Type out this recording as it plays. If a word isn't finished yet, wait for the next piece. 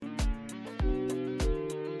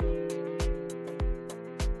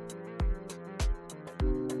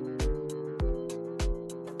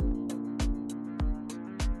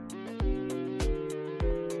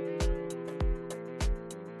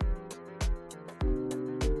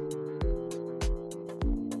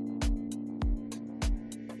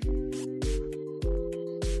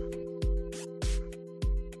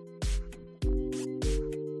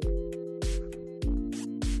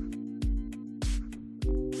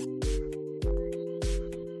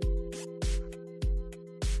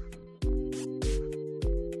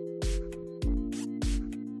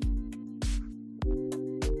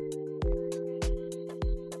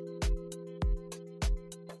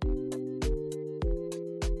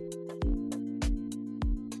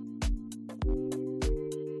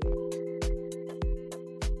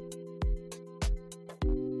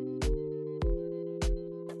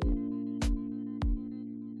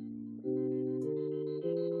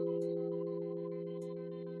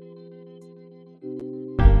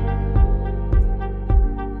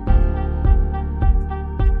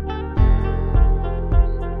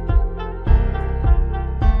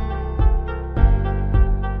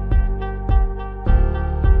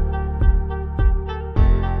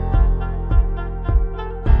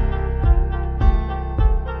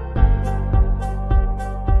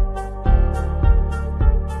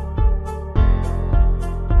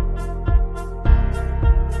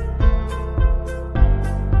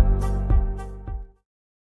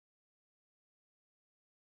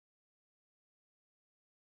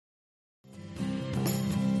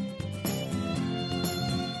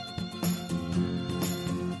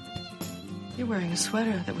You're wearing a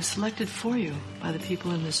sweater that was selected for you by the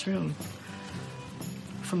people in this room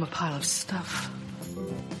from a pile of stuff.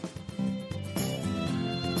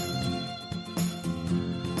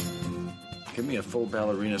 Give me a full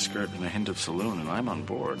ballerina skirt and a hint of saloon, and I'm on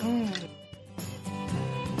board. I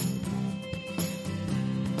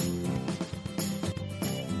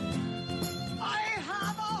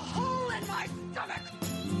have a hole in my stomach!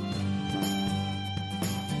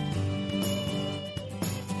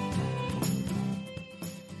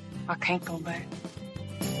 I can't go back.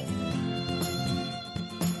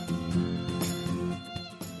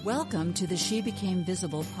 Welcome to the She Became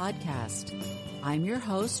Visible podcast. I'm your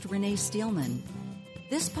host, Renee Steelman.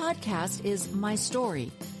 This podcast is my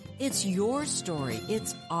story. It's your story.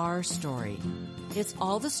 It's our story. It's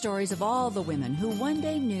all the stories of all the women who one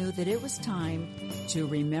day knew that it was time to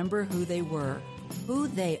remember who they were, who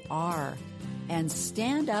they are, and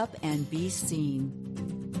stand up and be seen.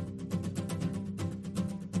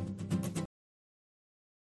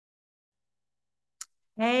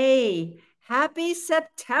 Hey, happy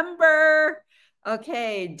September.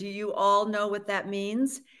 Okay, do you all know what that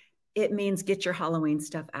means? It means get your Halloween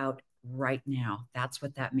stuff out right now. That's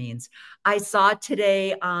what that means. I saw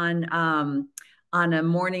today on a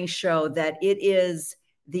morning show that it is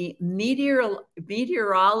the meteorology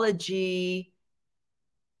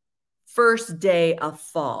first day of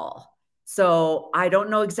fall. So I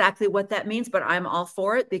don't know exactly what that means, but I'm all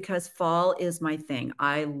for it because fall is my thing.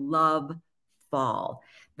 I love fall.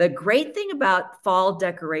 The great thing about fall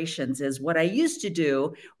decorations is what I used to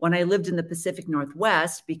do when I lived in the Pacific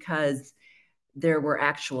Northwest, because there were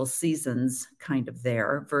actual seasons kind of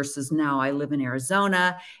there, versus now I live in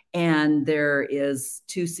Arizona and there is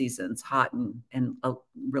 2 seasons, hot and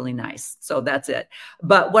really nice. So that's it.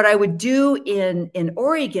 But what I would do in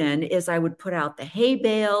Oregon is I would put out the hay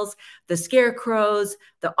bales, the scarecrows,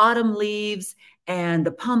 the autumn leaves, and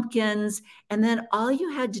the pumpkins. And then all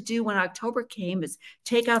you had to do when October came is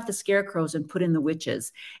take out the scarecrows and put in the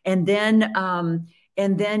witches. And then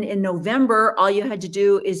in November, all you had to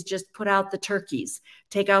do is just put out the turkeys,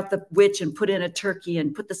 take out the witch and put in a turkey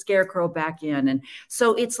and put the scarecrow back in. And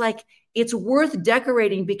so it's like, it's worth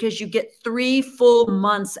decorating because you get 3 full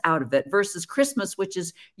months out of it versus Christmas, which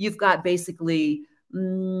is you've got basically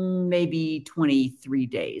maybe 23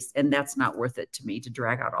 days. And that's not worth it to me to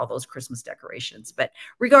drag out all those Christmas decorations. But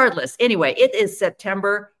regardless, anyway, it is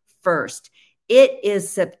September 1st. It is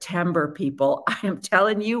September, people. I am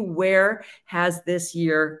telling you, where has this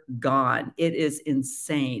year gone? It is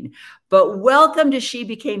insane. But welcome to She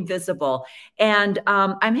Became Visible. And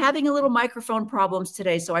I'm having a little microphone problems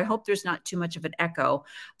today, so I hope there's not too much of an echo.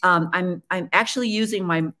 I'm actually using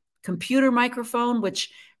my computer microphone, which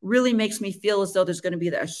really makes me feel as though there's going to be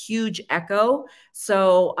a huge echo.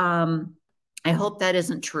 So I hope that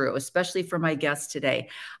isn't true, especially for my guest today.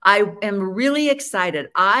 I am really excited.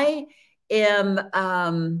 I'm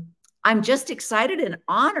just excited and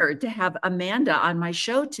honored to have Amanda on my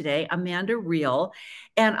show today, Amanda Reel.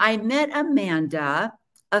 And I met Amanda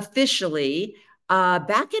officially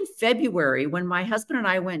back in February when my husband and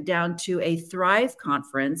I went down to a Thrive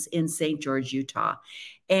conference in St. George, Utah.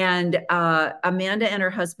 And Amanda and her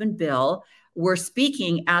husband, Bill, were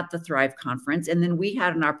speaking at the Thrive conference. And then we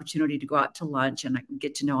had an opportunity to go out to lunch and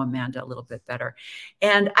get to know Amanda a little bit better.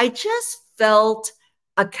 And I just felt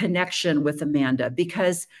a connection with Amanda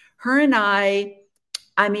because her and I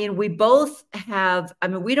mean, we both have,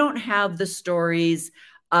 we don't have the stories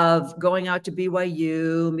of going out to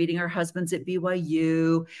BYU, meeting our husbands at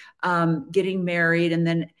BYU, getting married, and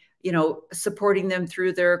then, supporting them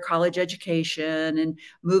through their college education and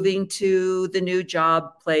moving to the new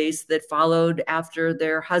job place that followed after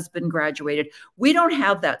their husband graduated. We don't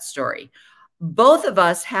have that story. Both of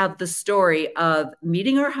us have the story of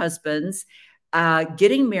meeting our husbands,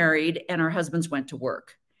 getting married, and our husbands went to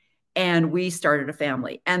work and we started a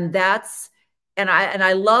family. And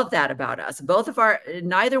I love that about us.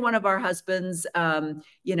 Neither one of our husbands,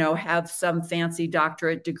 have some fancy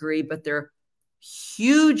doctorate degree, but they're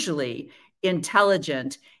hugely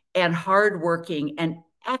intelligent and hardworking and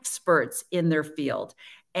experts in their field.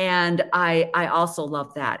 And I also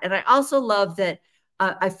love that. And I also love that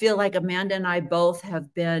I feel like Amanda and I both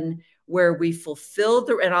have been where we fulfilled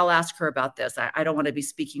and I'll ask her about this. I don't want to be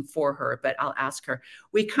speaking for her, but I'll ask her.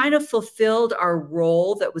 We kind of fulfilled our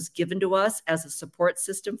role that was given to us as a support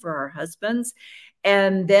system for our husbands.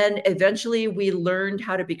 And then eventually we learned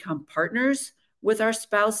how to become partners with our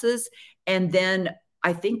spouses. And then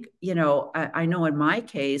I think, I know in my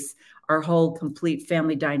case, our whole complete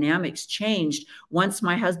family dynamics changed once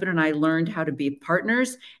my husband and I learned how to be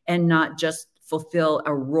partners and not just fulfill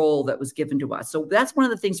a role that was given to us. So that's one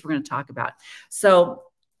of the things we're going to talk about. So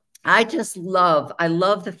I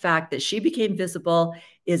love the fact that She Became Visible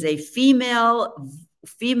is a female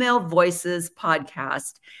voices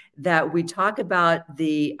podcast that we talk about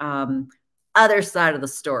the other side of the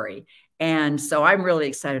story. And so I'm really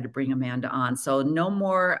excited to bring Amanda on. So no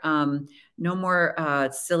more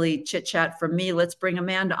silly chit chat from me. Let's bring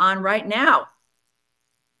Amanda on right now.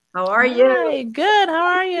 How are you? Hi, good. How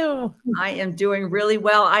are you? I am doing really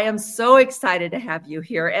well. I am so excited to have you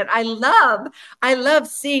here. And I love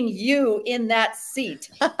seeing you in that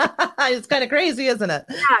seat. It's kind of crazy, isn't it?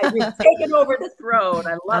 Yeah, you've taken over the throne.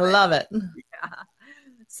 I love it. Yeah.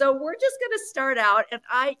 So we're just going to start out. And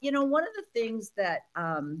one of the things that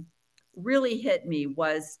really hit me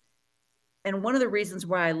was, and one of the reasons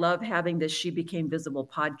why I love having this She Became Visible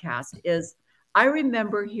podcast is I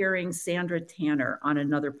remember hearing Sandra Tanner on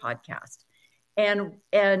another podcast.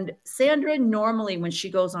 And Sandra normally, when she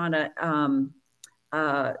goes on a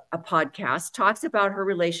podcast, talks about her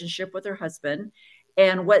relationship with her husband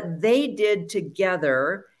and what they did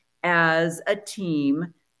together as a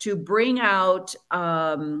team to bring out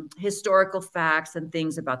historical facts and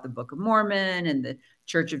things about the Book of Mormon and the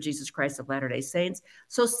Church of Jesus Christ of Latter-day Saints.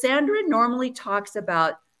 So Sandra normally talks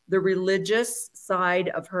about the religious side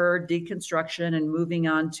of her deconstruction and moving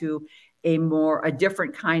on to a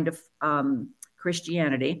different kind of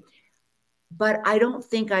Christianity. But I don't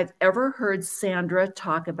think I've ever heard Sandra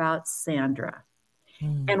talk about Sandra.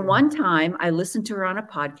 Mm-hmm. And one time I listened to her on a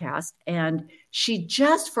podcast, and she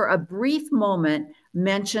just for a brief moment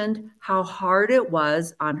mentioned how hard it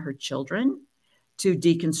was on her children to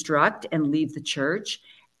deconstruct and leave the church.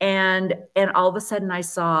 And all of a sudden I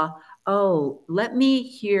saw, oh, let me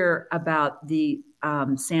hear about the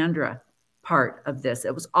Sandra part of this.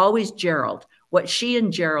 It was always Gerald, what she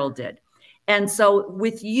and Gerald did. And so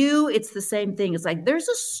with you, it's the same thing. It's like there's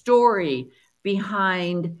a story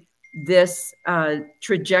behind this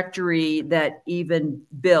trajectory that even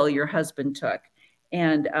Bill, your husband, took.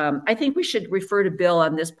 And I think we should refer to Bill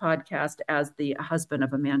on this podcast as the husband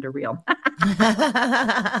of Amanda Reel.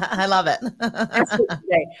 I love it. That's what you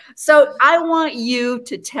say. So I want you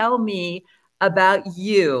to tell me about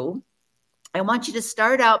you. I want you to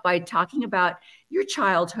start out by talking about your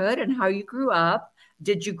childhood and how you grew up.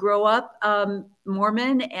 Did you grow up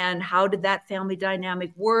Mormon, and how did that family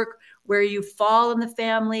dynamic work? Where you fall in the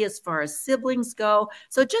family as far as siblings go.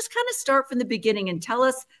 So just kind of start from the beginning and tell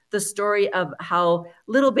us the story of how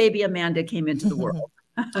little baby Amanda came into the world.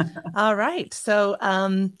 All right. So,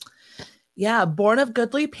 born of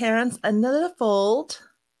goodly parents, under the fold.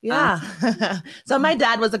 Yeah. So my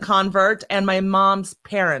dad was a convert and my mom's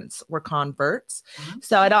parents were converts.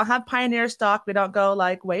 So I don't have pioneer stock. We don't go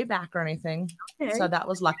like way back or anything. Okay. So that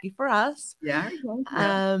was lucky for us. Yeah.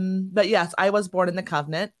 But yes, I was born in the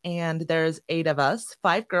covenant, and there's 8 of us,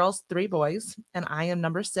 5 girls, 3 boys, and I am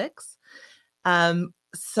number 6.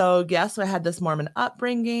 So yes, I had this Mormon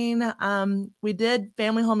upbringing. We did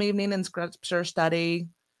family home evening and scripture study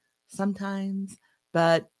sometimes.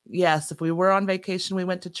 But yes, if we were on vacation, we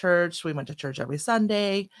went to church. We went to church every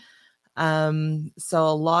Sunday. So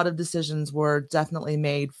a lot of decisions were definitely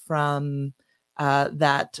made from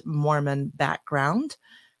that Mormon background.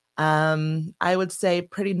 I would say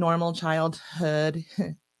pretty normal childhood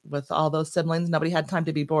with all those siblings. Nobody had time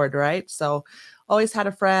to be bored, right? So always had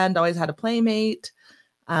a friend, always had a playmate,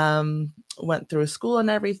 went through school and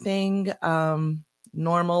everything.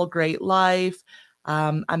 Normal, great life.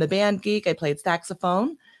 I'm a band geek. I played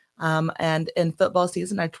saxophone. And in football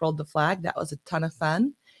season, I twirled the flag. That was a ton of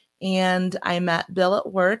fun. And I met Bill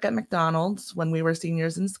at work at McDonald's when we were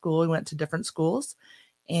seniors in school. We went to different schools.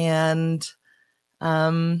 And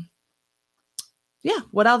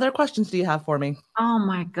what other questions do you have for me? Oh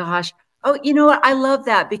my gosh. Oh, you know what? I love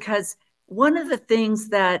that, because one of the things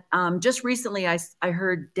that just recently I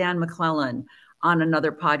heard Dan McClellan on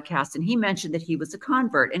another podcast, and he mentioned that he was a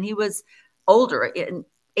convert, and he was older, in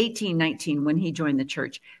 18, 19 when he joined the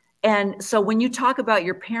church. And so when you talk about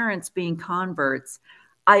your parents being converts,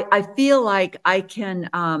 I feel like I can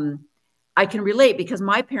relate, because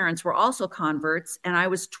my parents were also converts, and I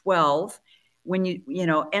was 12 when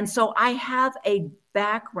and so I have a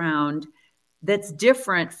background that's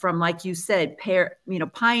different from, like you said,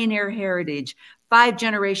 pioneer heritage, 5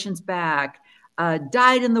 generations back,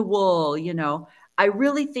 dyed in the wool. I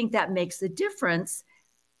really think that makes a difference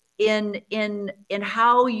in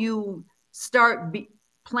how you start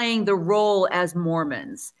playing the role as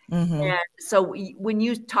Mormons. Mm-hmm. And so when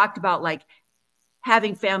you talked about like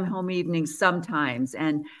having family home evenings sometimes,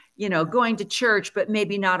 and going to church but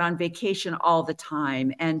maybe not on vacation all the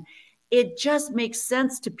time, and it just makes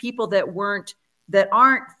sense to people that weren't that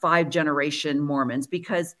aren't 5-generation Mormons,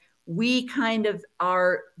 because we kind of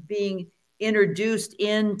are being introduced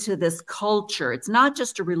into this culture. It's not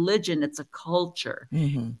just a religion, it's a culture.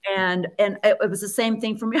 Mm-hmm. And it was the same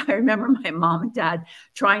thing for me. I remember my mom and dad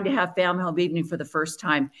trying to have family home evening for the first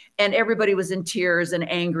time, and everybody was in tears and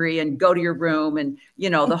angry and go to your room and,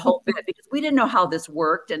 the whole bit, because we didn't know how this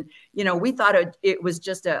worked. And, we thought it was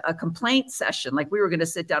just a complaint session. Like we were going to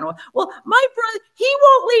sit down. Well, my brother, he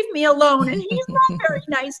won't leave me alone and he's not very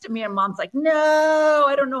nice to me. And mom's like, no,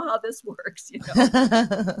 I don't know how this works.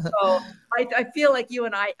 So I feel like you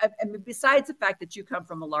and I mean, besides the fact that you come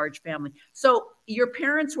from a large family. So your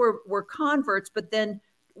parents were converts, but then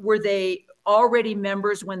were they already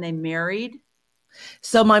members when they married?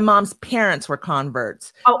 So my mom's parents were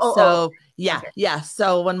converts. Yeah. Okay. Yeah.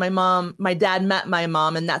 So when my dad met my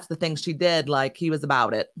mom, and that's the thing she did, like he was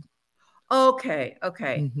about it. Okay.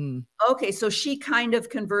 Mm-hmm. Okay. So she kind of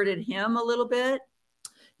converted him a little bit.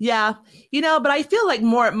 Yeah. But I feel like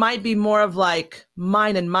it might be more of like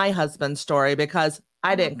mine and my husband's story, because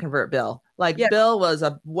I didn't convert Bill. Like Bill was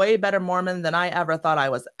a way better Mormon than I ever thought I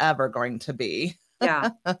was ever going to be. Yeah.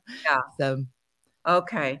 So.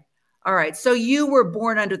 Okay. All right. So you were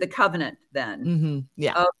born under the covenant then. Mm-hmm.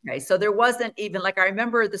 Yeah. Okay. So there wasn't even, like, I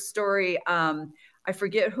remember the story. I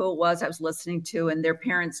forget who it was I was listening to, and their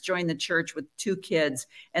parents joined the church with 2 kids.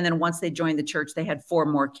 And then once they joined the church, they had 4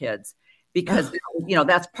 more kids, because,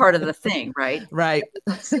 that's part of the thing, right? Right.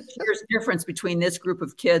 6 years difference between this group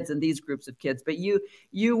of kids and these groups of kids. But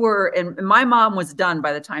you were, and my mom was done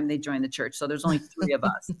by the time they joined the church. So there's only 3 of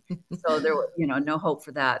us. So there were, no hope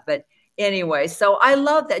for that. But anyway, so I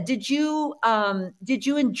love that. Did you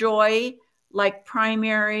enjoy like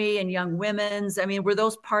primary and young women's? I mean, were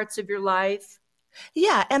those parts of your life?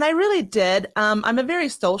 Yeah, and I really did. I'm a very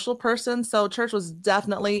social person, so church was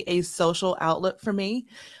definitely a social outlet for me.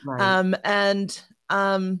 Right.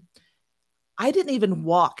 I didn't even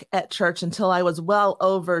walk at church until I was well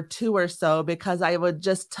over 2 or so, because I would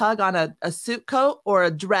just tug on a suit coat or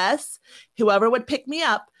a dress. Whoever would pick me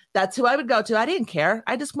up, that's who I would go to. I didn't care.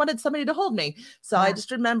 I just wanted somebody to hold me. So I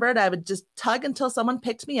just remembered I would just tug until someone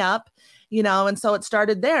picked me up, and so it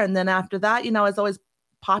started there. And then after that, I was always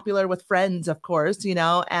popular with friends, of course,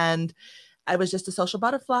 and I was just a social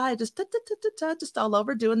butterfly, just all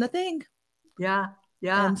over doing the thing. Yeah.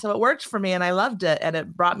 And so it worked for me, and I loved it, and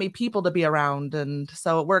it brought me people to be around. And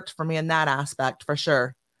so it worked for me in that aspect for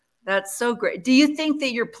sure. That's so great. Do you think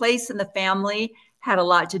that your place in the family had a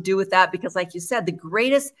lot to do with that? Because like you said, I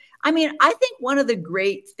think one of the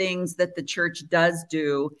great things that the church does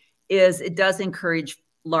do is it does encourage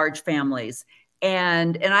large families.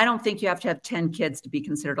 And I don't think you have to have 10 kids to be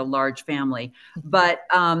considered a large family. But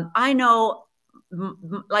I know,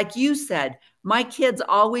 like you said, my kids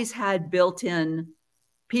always had built-in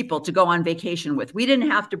people to go on vacation with. We didn't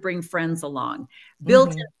have to bring friends along,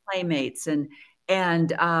 built-in playmates, and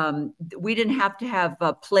we didn't have to have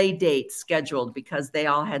play dates scheduled because they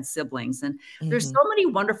all had siblings. And there's so many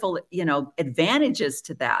wonderful, advantages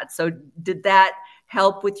to that. So did that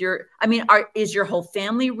help with is your whole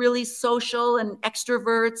family really social and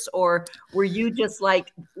extroverts, or were you just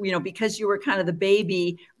like, because you were kind of the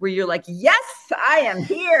baby, where you're like, yes, I am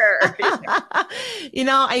here?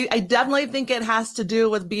 I definitely think it has to do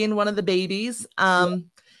with being one of the babies. I'm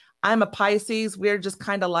a Pisces. We're just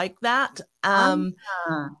kind of like that.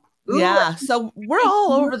 Yeah. So we're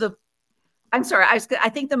all over the. I'm sorry. I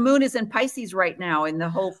think the moon is in Pisces right now in the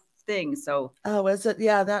whole thing. So. Oh, is it?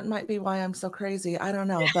 Yeah, that might be why I'm so crazy. I don't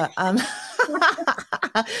know, but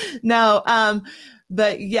no.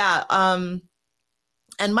 But yeah.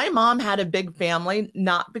 And my mom had a big family,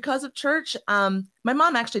 not because of church. My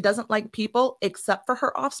mom actually doesn't like people except for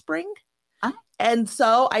her offspring. And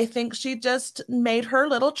so I think she just made her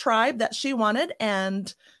little tribe that she wanted,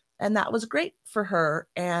 and that was great for her.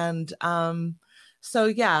 And so,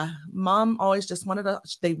 yeah, mom always just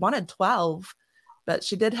they wanted 12, but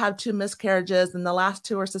she did have 2 miscarriages, and the last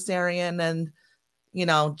 2 were cesarean, and,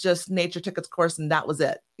 just nature took its course, and that was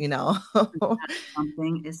it, That's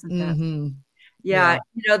something, isn't that? Mm-hmm. Yeah.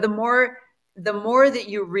 The more that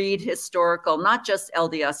you read historical, not just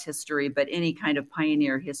LDS history, but any kind of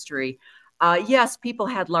pioneer history, yes, people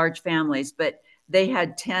had large families, but they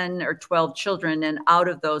had 10 or 12 children. And out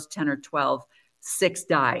of those 10 or 12, 6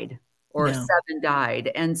 died or 7 died.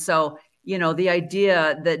 And so, the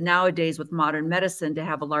idea that nowadays with modern medicine to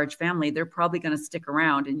have a large family, they're probably going to stick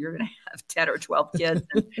around and you're going to have 10 or 12 kids.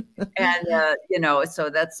 So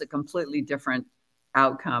that's a completely different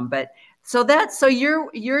outcome. But so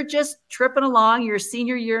you're just tripping along your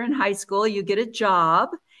senior year in high school, you get a job.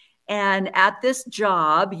 And at this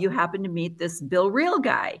job, you happen to meet this Bill Reel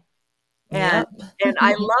guy. And Yep. and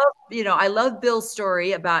I love Bill's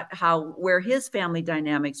story about where his family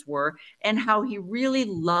dynamics were and how he really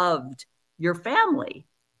loved your family,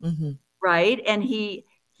 Mhm. right? And he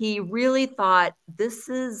really thought, this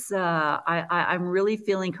is I'm really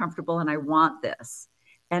feeling comfortable and I want this.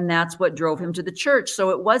 And that's what drove him to the church.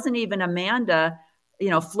 So it wasn't even Amanda,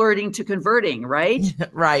 flirting to converting, right?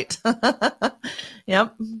 Right.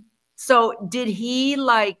 Yep. So did he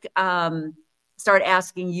start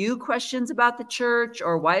asking you questions about the church,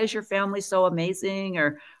 or why is your family so amazing,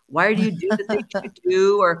 or why do you do the things you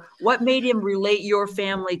do, or what made him relate your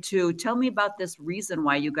family to? Tell me about this reason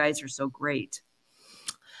why you guys are so great.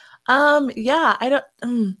 Yeah, I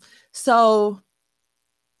don't so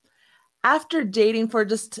after dating for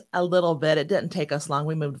just a little bit, it didn't take us long.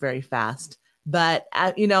 We moved very fast. But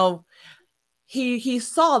he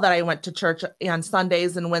saw that I went to church on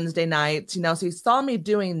Sundays and Wednesday nights, so he saw me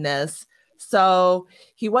doing this. So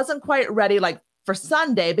he wasn't quite ready like for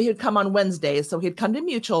Sunday, but he'd come on Wednesdays. So he'd come to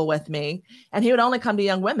Mutual with me, and he would only come to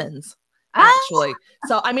Young Women's actually.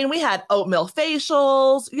 So, I mean, we had oatmeal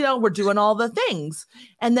facials, we're doing all the things.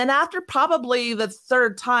 And then after probably the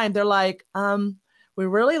third time, they're like, we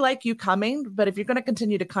really like you coming, but if you're going to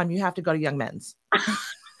continue to come, you have to go to Young Men's.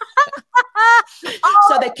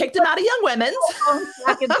 So they kicked him out of Young Women's.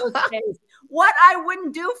 Back in those days. What I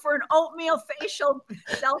wouldn't do for an oatmeal facial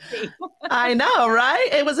selfie. I know, right?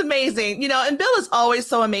 It was amazing. And Bill is always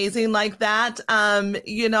so amazing like that.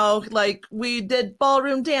 Like we did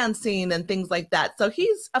ballroom dancing and things like that. So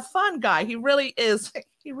he's a fun guy. He really is.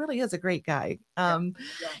 He really is a great guy.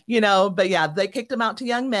 But yeah, they kicked him out to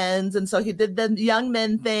Young Men's. And so he did the young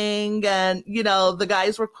men thing, and, the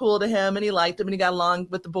guys were cool to him and he liked him and he got along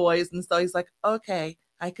with the boys. And so he's like, okay,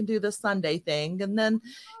 I can do this Sunday thing. And then,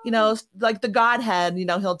 like the Godhead,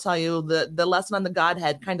 he'll tell you the lesson on the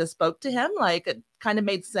Godhead kind of spoke to him. Like it kind of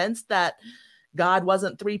made sense that God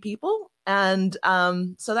wasn't three people. And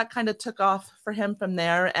so that kind of took off for him from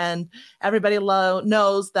there. And everybody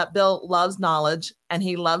knows that Bill loves knowledge and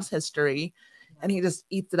he loves history and he just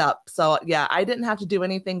eats it up. So yeah, I didn't have to do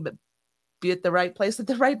anything but be at the right place at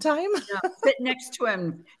the right time. Yeah, sit next to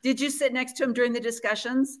him. Did you sit next to him during the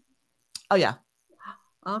discussions? Oh yeah.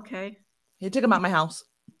 Okay. He took him out my house.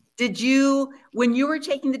 Did you, when you were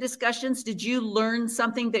taking the discussions, did you learn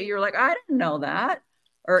something that you're like, I didn't know that,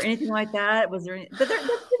 or anything like that? Was there any, but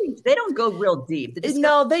they don't go real deep.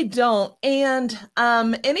 No, they don't. And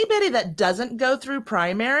anybody that doesn't go through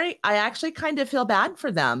primary, I actually kind of feel bad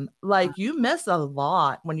for them. Like you miss a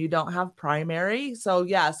lot when you don't have primary. So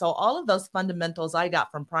yeah, so all of those fundamentals I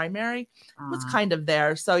got from primary was kind of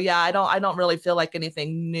there. So yeah, I don't really feel like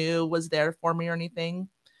anything new was there for me or anything.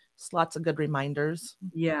 Just lots of good reminders.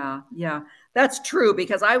 Yeah, that's true,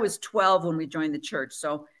 because I was 12 when we joined the church.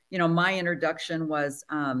 So my introduction was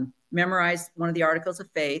memorize one of the articles of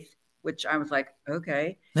faith, which I was like,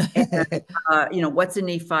 okay. And, what's a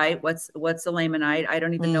Nephite? What's a Lamanite? I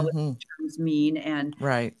don't even know what the terms mean. And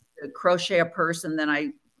right. Crochet a purse. And then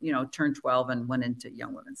I, turned 12 and went into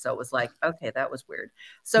Young Women. So it was like, okay, that was weird.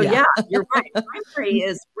 So yeah you're right. Primary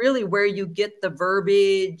is really where you get the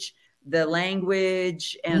verbiage, the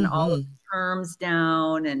language, and all of the terms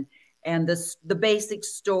down, and the basic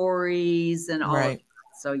stories and all of that.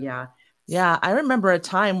 So yeah. Yeah, I remember a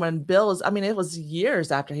time when it was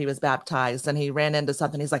years after he was baptized, and he ran into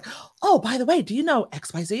something. He's like, oh, by the way, do you know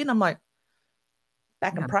XYZ? And I'm like,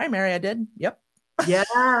 back in primary, I did. Yep. Yeah.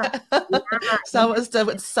 So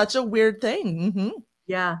it's such a weird thing. Mm-hmm.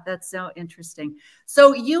 Yeah, that's so interesting.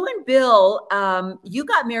 So you and Bill, you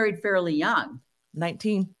got married fairly young.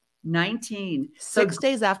 19. 6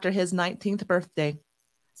 days after his 19th birthday.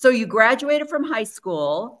 So you graduated from high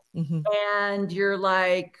school, and you're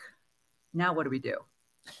like, now what do we do?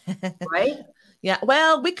 Right? Yeah.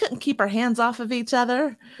 Well, we couldn't keep our hands off of each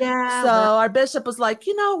other. Yeah. So our bishop was like,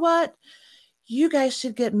 you know what? You guys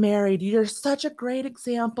should get married. You're such a great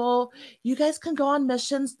example. You guys can go on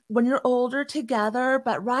missions when you're older together.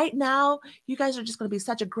 But right now, you guys are just going to be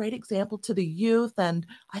such a great example to the youth. And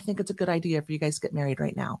I think it's a good idea for you guys to get married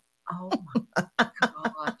right now. Oh my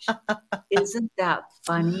gosh. Isn't that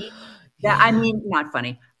funny? Yeah. I mean, not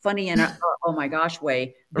funny in a, oh my gosh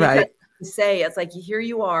way. Because right. To say, it's like, here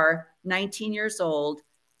you are, 19 years old.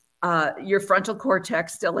 Your frontal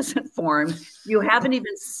cortex still isn't formed. You haven't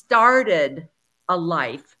even started a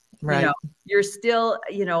life. Right. You're still,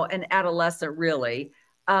 an adolescent really.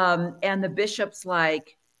 And the bishop's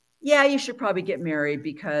like, yeah, you should probably get married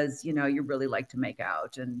because, you really like to make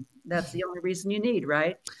out. And that's the only reason you need,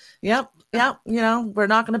 right? Yep. We're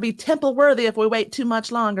not going to be temple worthy if we wait too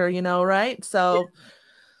much longer, right? So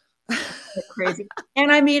crazy. And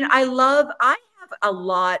I mean, I have a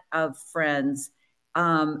lot of friends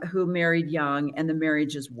who married young and the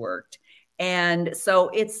marriages worked. And so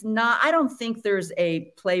it's not, I don't think there's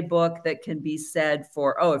a playbook that can be said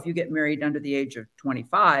for, oh, if you get married under the age of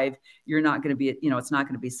 25, you're not going to be, it's not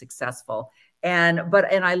going to be successful. And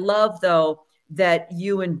I love though that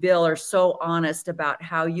you and Bill are so honest about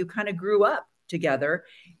how you kind of grew up together.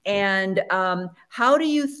 And how do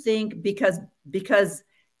you think, because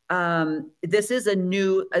this is a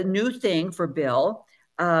new thing for Bill,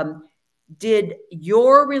 did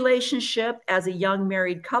your relationship as a young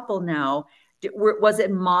married couple now, was it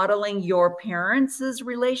modeling your parents'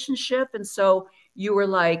 relationship? And so you were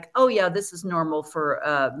like, oh yeah, this is normal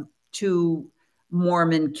for two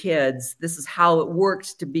Mormon kids. This is how it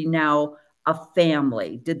works to be now a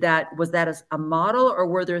family. Was that a model, or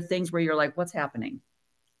were there things where you're like, what's happening?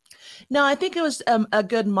 No, I think it was a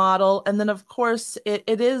good model. And then of course it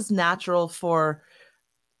is natural for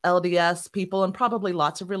LDS people and probably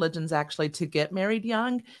lots of religions actually to get married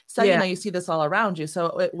young. So, you see this all around you. So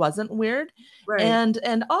it wasn't weird. Right.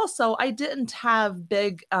 And also I didn't have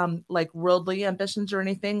big, like worldly ambitions or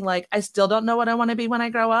anything. Like I still don't know what I want to be when I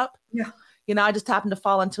grow up. Yeah. I just happened to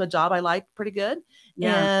fall into a job I liked pretty good.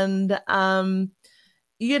 Yeah. And,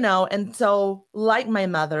 and so like my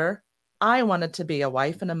mother, I wanted to be a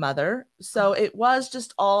wife and a mother. So it was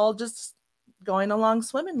just all going along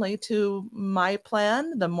swimmingly to my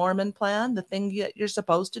plan, the Mormon plan, the thing you're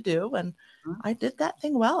supposed to do. And I did that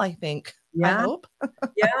thing well, I think. Yeah. I hope.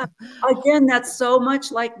 Yeah. Again, that's so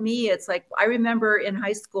much like me. It's like, I remember in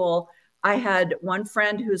high school, I had one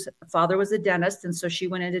friend whose father was a dentist. And so she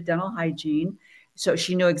went into dental hygiene. So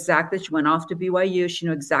she knew exactly, she went off to BYU. She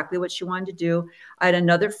knew exactly what she wanted to do. I had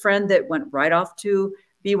another friend that went right off to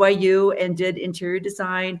BYU and did interior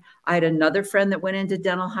design. I had another friend that went into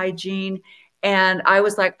dental hygiene. And I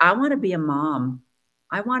was like, I want to be a mom.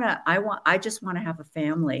 I just want to have a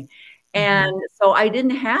family. And so I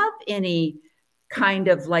didn't have any kind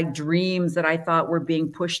of like dreams that I thought were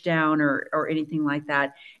being pushed down or anything like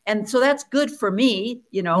that. And so that's good for me,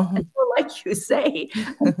 until, like you say,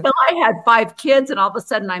 until I had 5 kids and all of a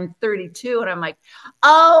sudden I'm 32 and I'm like,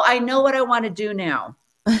 oh, I know what I want to do now.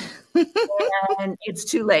 And it's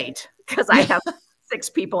too late because I have 6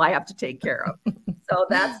 people I have to take care of. So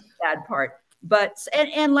that's the bad part. But,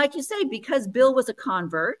 and like you say, because Bill was a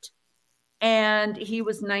convert and he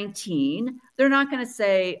was 19, they're not going to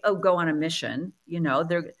say, oh, go on a mission.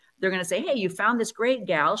 They're going to say, hey, you found this great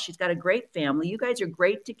gal. She's got a great family. You guys are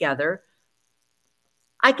great together.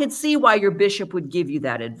 I could see why your bishop would give you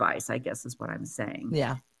that advice, I guess is what I'm saying.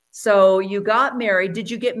 Yeah. So you got married.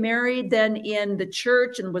 Did you get married then in the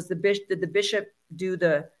church? And did the bishop do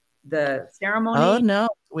the ceremony? Oh, no.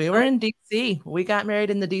 We were in DC. We got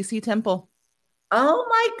married in the DC Temple. Oh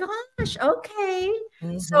my gosh. Okay.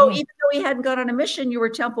 So even though he hadn't gone on a mission, you were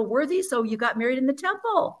temple worthy. So you got married in the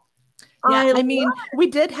temple. Yeah. I mean, we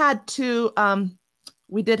did have to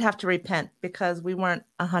repent because we weren't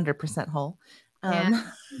 100% whole. But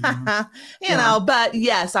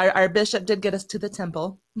yes, our bishop did get us to the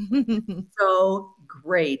temple. So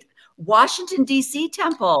great. Washington DC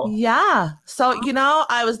Temple. Yeah. So,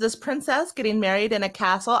 I was this princess getting married in a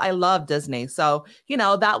castle. I love Disney. So,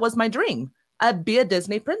 that was my dream. I'd be a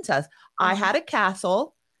Disney princess. I had a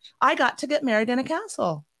castle. I got to get married in a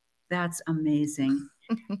castle. That's amazing.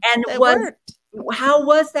 And worked. How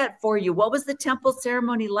was that for you? What was the temple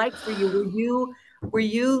ceremony like for you? Were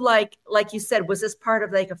you like you said, was this part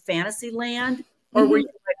of like a fantasy land, or were you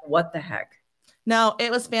like, what the heck? No, it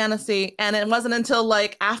was fantasy. And it wasn't until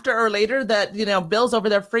like after or later that, Bill's over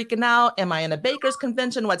there freaking out. Am I in a baker's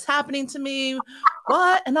convention? What's happening to me?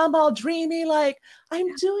 What? And I'm all dreamy, like,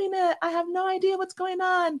 I'm doing it. I have no idea what's going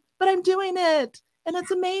on, but I'm doing it. And it's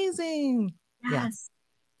amazing. Yes.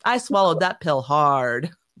 Yeah. I swallowed that pill hard.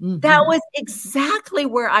 That was exactly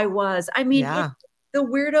where I was. I mean, the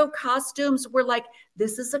weirdo costumes were like,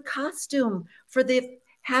 this is a costume for the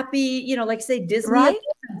happy, like say Disney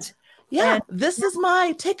event. Yeah, this is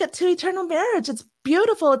my ticket to eternal marriage. It's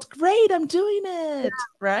beautiful. It's great. I'm doing it.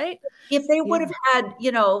 Right. If they would have had,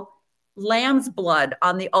 lamb's blood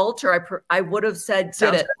on the altar, I would have said,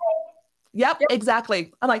 did it. Yep,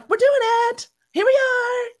 exactly. I'm like, we're doing it. Here we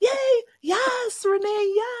are. Yay. Yes,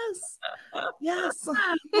 Renee. Yes. Yes.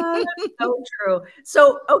 So true.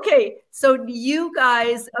 So, okay. So you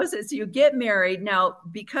guys, so you get married. Now,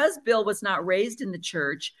 because Bill was not raised in the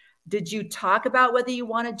church, did you talk about whether you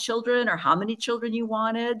wanted children or how many children you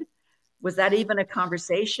wanted? Was that even a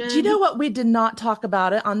conversation? Do you know what? We did not talk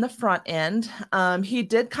about it on the front end. He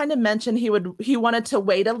did kind of mention he wanted to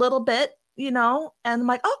wait a little bit, and I'm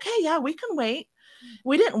like, okay, yeah, we can wait.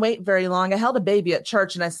 We didn't wait very long. I held a baby at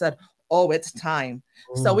church and I said, oh, it's time.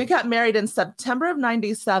 So we got married in September of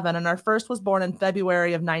 97, and our first was born in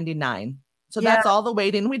February of 99. So that's all the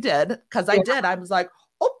waiting we did, because I was like,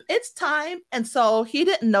 oh, it's time. And so he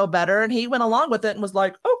didn't know better, and he went along with it and was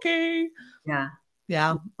like, okay.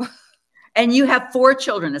 Yeah. And you have 4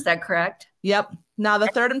 children, is that correct? Yep. Now the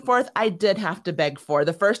third and fourth, I did have to beg for.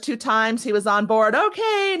 The first 2 times he was on board,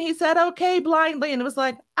 okay. And he said, okay, blindly. And it was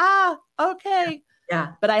like, okay.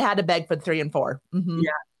 Yeah. But I had to beg for 3 and 4. Mm-hmm.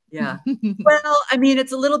 Yeah. Well, I mean,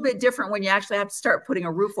 it's a little bit different when you actually have to start putting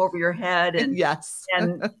a roof over your head and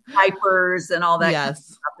and diapers and all that kind of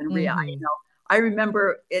stuff. And I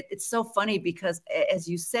remember it's so funny because, as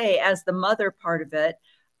you say, as the mother part of it,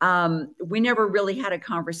 we never really had a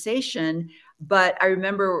conversation. But I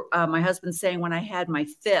remember my husband saying when I had my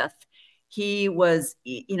 5th, he was,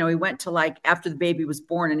 he went to, like, after the baby was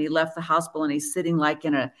born, and he left the hospital, and he's sitting like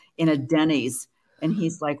in a Denny's, and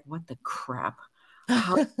he's like, what the crap?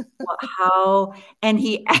 How? And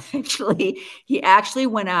he actually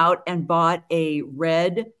went out and bought a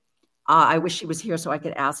red, I wish he was here so I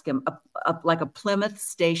could ask him, like a Plymouth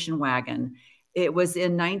station wagon. It was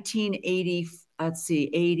in 1980,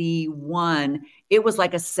 81. It was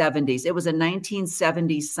like a 70s. It was a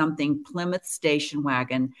 1970 something Plymouth station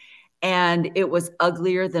wagon. And it was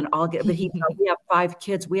uglier than all, but he thought, we have 5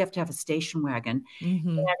 kids. We have to have a station wagon.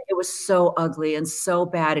 And it was so ugly and so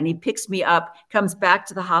bad. And he picks me up, comes back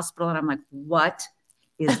to the hospital. And I'm like, what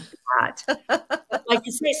is that? Like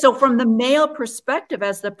you say, so from the male perspective,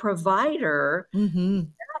 as the provider, that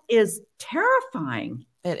is terrifying.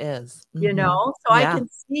 It is. So I can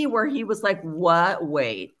see where he was like, what?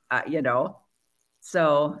 Wait,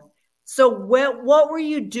 So what were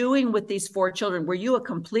you doing with these 4 children? Were you a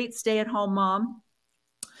complete stay-at-home mom?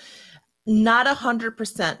 Not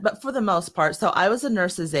 100%, but for the most part. So I was a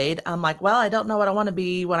nurse's aide. I'm like, well, I don't know what I want to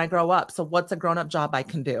be when I grow up. So what's a grown-up job I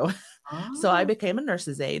can do? So I became a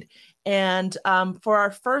nurse's aide. And for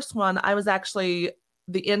our first one, I was actually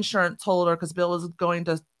the insurance holder because Bill was going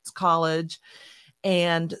to college.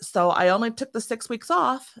 And so I only took the 6 weeks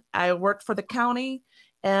off. I worked for the county,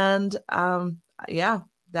 and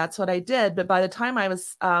that's what I did. But by the time I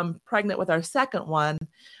was pregnant with our second one,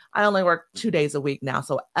 I only worked 2 days a week now.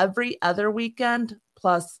 So every other weekend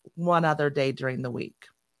plus 1 other day during the week.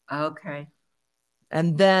 Okay.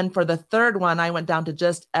 And then for the third one, I went down to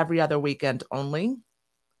just every other weekend only.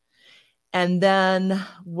 And then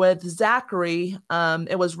with Zachary,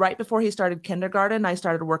 it was right before he started kindergarten. I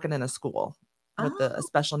started working in a school with the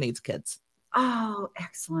special needs kids. Oh,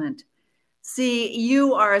 excellent. See,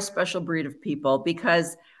 you are a special breed of people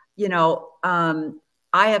because,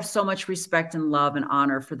 I have so much respect and love and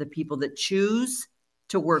honor for the people that choose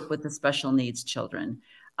to work with the special needs children.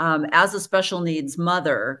 As a special needs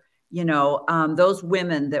mother, those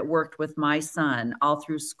women that worked with my son all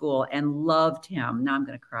through school and loved him. Now I'm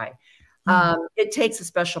going to cry. It takes a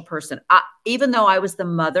special person. Even though I was the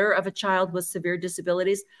mother of a child with severe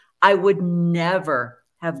disabilities, I would never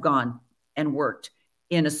have gone and worked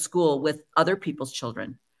in a school with other people's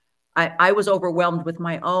children. I was overwhelmed with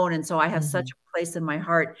my own. And so I have such a place in my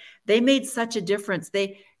heart. They made such a difference.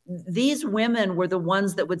 These women were the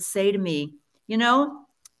ones that would say to me,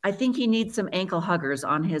 I think he needs some ankle huggers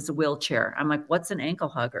on his wheelchair. I'm like, what's an ankle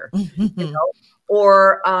hugger?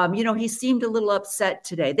 Or, he seemed a little upset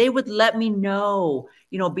today. They would let me know,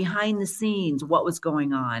 behind the scenes, what was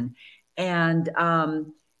going on. And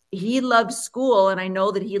he loved school. And I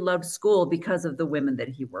know that he loved school because of the women that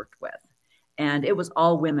he worked with. And it was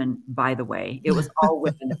all women, by the way. It was all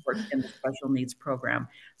women that worked in the special needs program.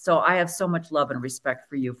 So I have so much love and respect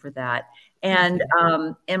for you for that. And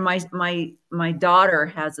my daughter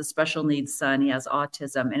has a special needs son. He has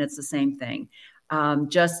autism, and it's the same thing.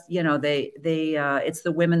 It's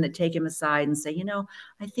the women that take him aside and say,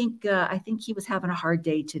 I think he was having a hard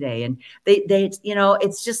day today. And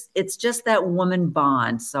it's just that woman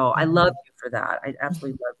bond. So I love you for that. I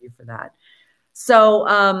absolutely love you for that.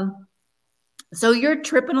 So you're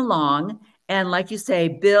tripping along, and like you say,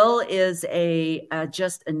 Bill is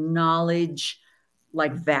just a knowledge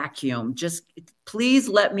like vacuum. Just please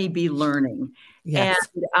let me be learning. Yes.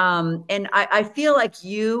 And I feel like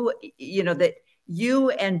that you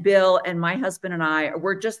and Bill and my husband and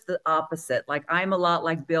we're just the opposite. Like I'm a lot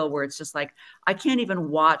like Bill, where it's just like I can't even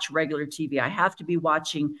watch regular TV. I have to be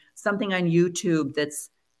watching something on YouTube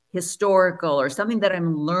that's historical or something that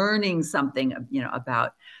I'm learning something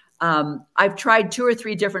about. I've tried 2 or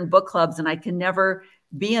 3 different book clubs, and I can never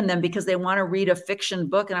be in them because they want to read a fiction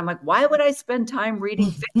book. And I'm like, why would I spend time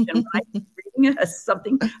reading fiction when I can reading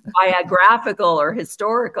something biographical or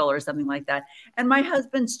historical or something like that? And my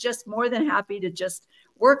husband's just more than happy to just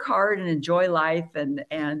work hard and enjoy life. And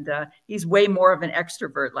he's way more of an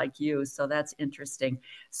extrovert like you. So that's interesting.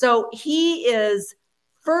 So he is,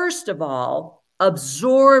 first of all,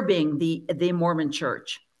 absorbing the Mormon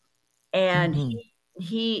church. And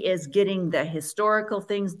he is getting the historical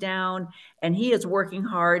things down, and he is working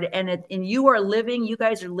hard. And you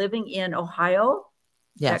guys are living in Ohio.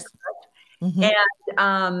 Yes. Is that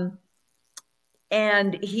correct?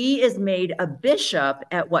 And he is made a bishop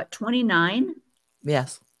at what, 29?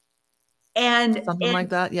 Yes. And something like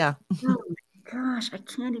that. Yeah. Oh my gosh, I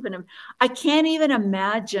can't even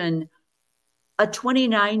imagine a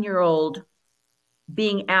 29-year-old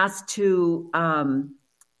being asked to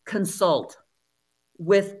consult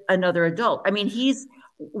with another adult. I mean, he's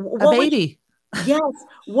a baby. Yes.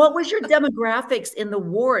 What was your demographics in the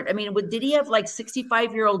ward? I mean, did he have like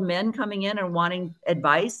 65-year-old men coming in and wanting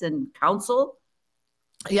advice and counsel?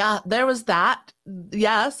 Yeah, there was that.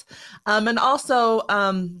 Yes. And also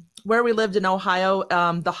where we lived in Ohio,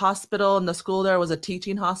 the hospital and the school there was a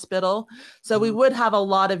teaching hospital. So we would have a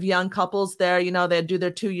lot of young couples there. You know, they'd do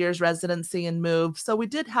their 2 years residency and move. So we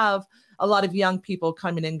did have a lot of young people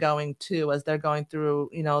coming and going too, as they're going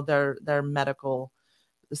through, you know, their medical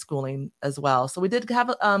schooling as well. So we did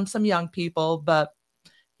have some young people, but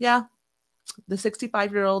yeah, the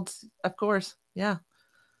 65-year-olds, of course. Yeah.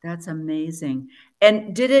 That's amazing.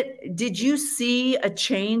 And did you see a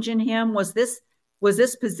change in him? Was this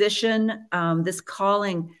position, this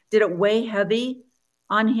calling, did it weigh heavy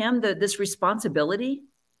on him, this responsibility?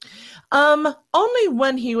 Only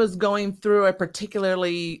when he was going through a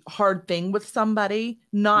particularly hard thing with somebody,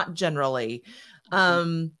 not generally.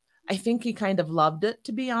 I think he kind of loved it,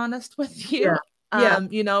 to be honest with you. Yeah.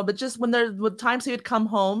 You know, but just when there were times he would come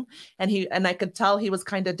home and I could tell he was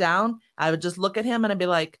kind of down, I would just look at him and I'd be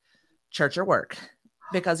like, church or work,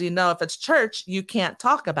 because, you know, if it's church, you can't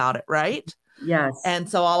talk about it. Right. Yes. And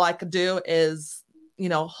so all I could do is, you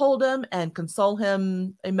know, hold him and console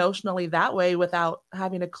him emotionally that way without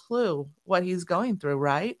having a clue what he's going through.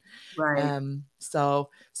 Right. Right. So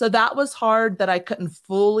that was hard, that I couldn't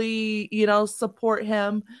fully, you know, support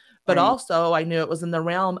him. But also I knew it was in the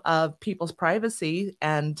realm of people's privacy,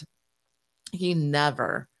 and he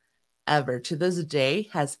never, ever to this day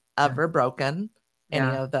has ever broken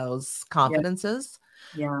any of those confidences.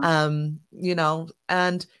 Yeah. You know,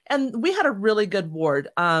 and we had a really good ward.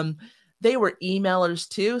 They were emailers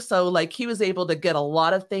too. So like he was able to get a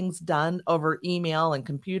lot of things done over email and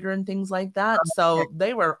computer and things like that. Okay. So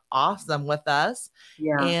they were awesome with us.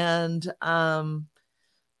 Yeah. And,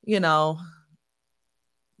 you know,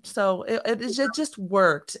 so it just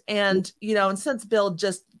worked. And, you know, and since Bill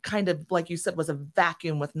just kind of, like you said, was a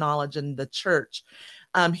vacuum with knowledge in the church,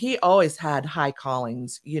 he always had high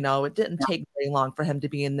callings. You know, it didn't take very long for him to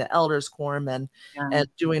be in the elders quorum and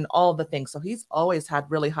doing all the things. So he's always had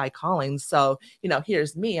really high callings. So, you know,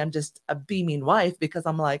 here's me, I'm just a beaming wife, because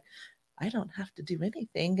I'm like, I don't have to do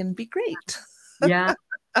anything and be great. Yeah.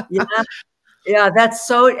 Yeah. Yeah, that's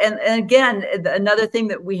so, and again, another thing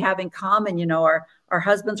that we have in common, you know, our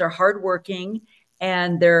husbands are hardworking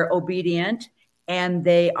and they're obedient and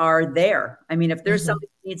they are there. I mean, if there's something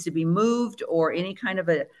that needs to be moved or any kind of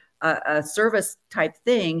a service type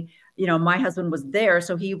thing, you know, my husband was there.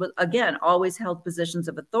 So he was, again, always held positions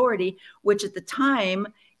of authority, which at the time,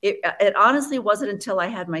 it honestly wasn't until I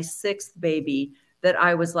had my 6th baby that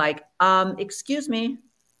I was like, excuse me.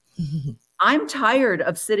 I'm tired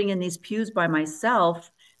of sitting in these pews by myself.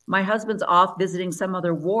 My husband's off visiting some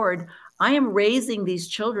other ward. I am raising these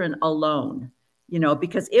children alone, you know,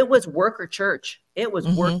 because it was work or church. It was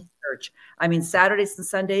work or church. I mean, Saturdays and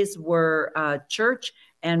Sundays were church,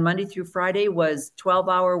 and Monday through Friday was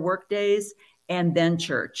 12-hour work days and then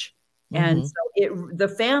church. And so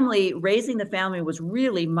raising the family was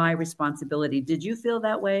really my responsibility. Did you feel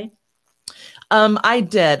that way? I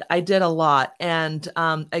did a lot. And,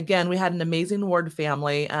 again, we had an amazing ward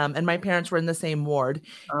family, and my parents were in the same ward.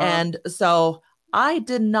 And so I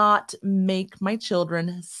did not make my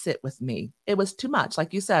children sit with me. It was too much.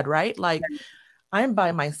 Like you said, right? Like I'm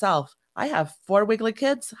by myself. I have 4 wiggly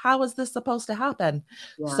kids. How is this supposed to happen?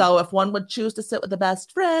 Yeah. So if one would choose to sit with a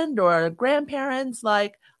best friend or grandparents,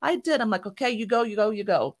 like I did, I'm like, okay, you go, you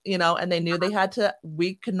know, and they knew they had to,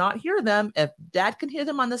 we could not hear them. If dad could hear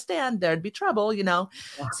them on the stand, there'd be trouble, you know?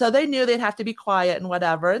 Yeah. So they knew they'd have to be quiet and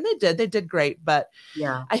whatever. And they did great. But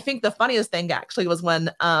yeah, I think the funniest thing actually was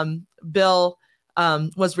when Bill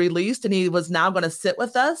was released and he was now going to sit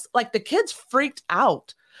with us. Like the kids freaked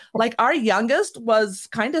out. Like our youngest was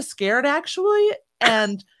kind of scared actually,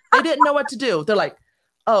 and they didn't know what to do. They're like,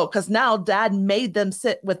 Oh, because now dad made them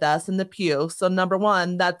sit with us in the pew. So number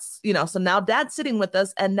one, that's, so now dad's sitting with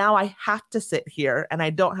us and now I have to sit here and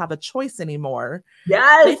I don't have a choice anymore.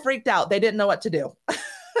 Yes. They freaked out. They didn't know what to do.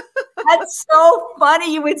 That's so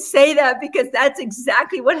funny you would say that, because that's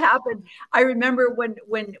exactly what happened. I remember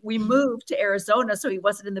when we moved to Arizona, so he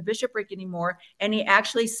wasn't in the bishopric anymore, and he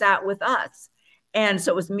actually sat with us. And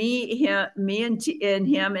so it was me and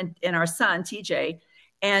him and our son, TJ.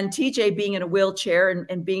 And TJ, being in a wheelchair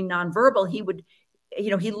and being nonverbal, he would,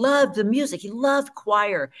 he loved the music. He loved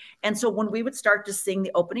choir. And so when we would start to sing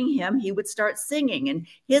the opening hymn, he would start singing. And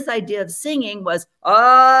his idea of singing was,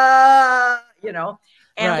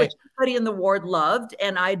 and right. Which everybody in the ward loved.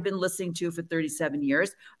 And I'd been listening to for 37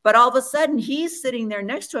 years. But all of a sudden, he's sitting there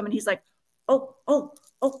next to him and he's like, oh,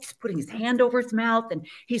 he's putting his hand over his mouth and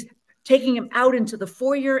he's taking him out into the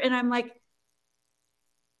foyer. And I'm like,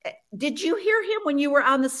 did you hear him when you were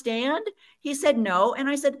on the stand? He said, no. And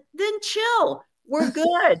I said, then chill. We're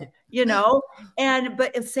good,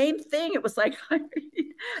 but the same thing. It was like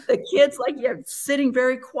the kids, sitting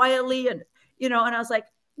very quietly and I was like,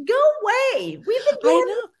 go away. We've been doing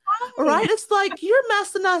it. Right? It's like, you're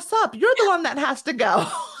messing us up. You're the one that has to go.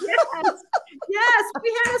 Yes.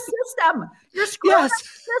 We had a system. You're screwing up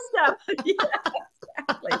the system. Yeah,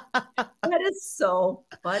 exactly. That is so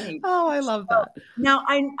funny. Oh, I love that. Now,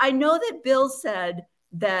 I know that Bill said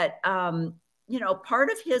that, part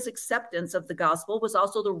of his acceptance of the gospel was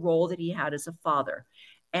also the role that he had as a father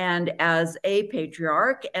and as a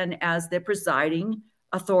patriarch and as the presiding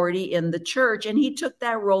authority in the church. And he took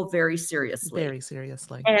that role very seriously. Very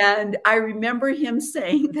seriously. And I remember him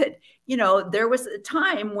saying that, there was a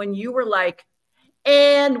time when you were like,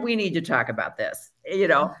 and we need to talk about this,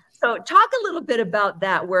 So talk a little bit about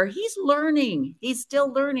that, where he's learning, he's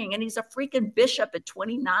still learning, and he's a freaking bishop at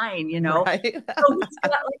 29, Right. So he's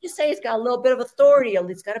got, like you say, he's got a little bit of authority,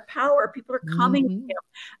 he's got a power. People are coming to him,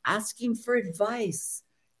 asking for advice.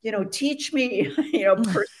 Teach me,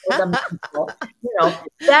 personally,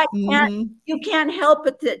 that you can't help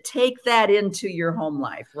but to take that into your home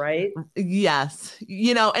life, right? Yes.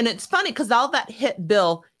 And it's funny because all that hit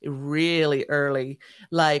Bill really early.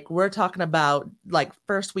 Like we're talking about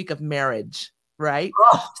first week of marriage, right?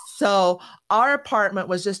 Oh. So our apartment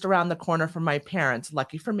was just around the corner from my parents,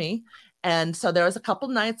 lucky for me. And so there was a couple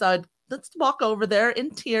nights let's walk over there in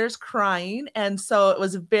tears, crying. And so it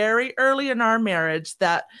was very early in our marriage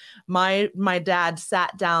that my dad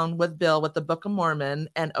sat down with Bill with the Book of Mormon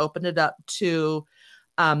and opened it up to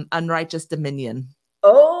unrighteous dominion.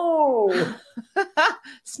 Oh,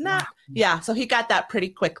 snap. Yeah. So he got that pretty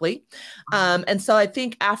quickly. And so I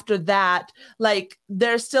think after that,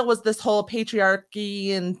 there still was this whole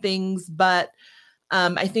patriarchy and things, but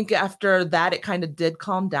I think after that, it kind of did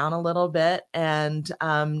calm down a little bit. And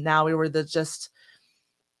now we were Bill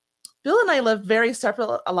and I lived very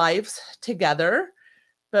separate lives together,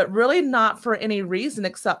 but really not for any reason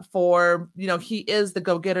except for, he is the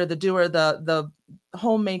go-getter, the doer, the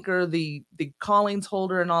homemaker, the callings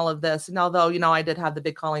holder and all of this. And although, I did have the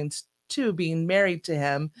big callings too, being married to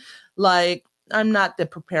him, I'm not the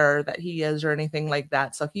preparer that he is or anything like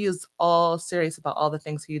that. So he is all serious about all the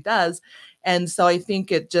things he does. And so I think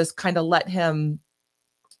it just kind of let him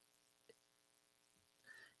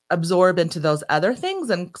absorb into those other things.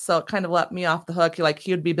 And so it kind of let me off the hook.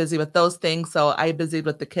 He would be busy with those things. So I busied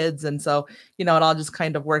with the kids. And so, it all just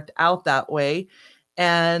kind of worked out that way.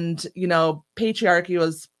 And, patriarchy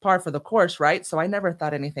was par for the course, right? So I never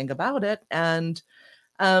thought anything about it. And,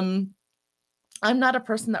 I'm not a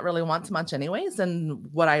person that really wants much anyways.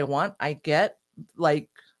 And what I want, I get,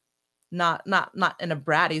 not in a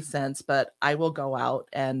bratty sense, but I will go out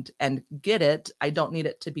and get it. I don't need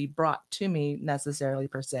it to be brought to me necessarily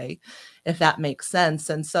per se, if that makes sense.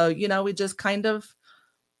 And so, we just kind of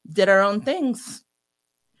did our own things.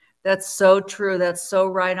 That's so true. That's so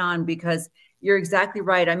right on, because you're exactly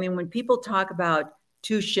right. I mean, when people talk about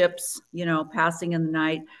two ships, passing in the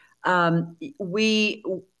night,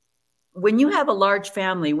 when you have a large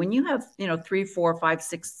family, when you have, 3, 4, 5,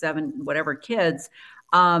 6, 7, whatever kids.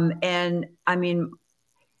 And I mean,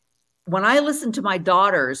 when I listen to my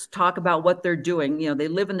daughters talk about what they're doing, they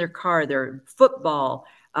live in their car, their football,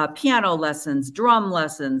 piano lessons, drum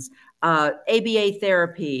lessons, ABA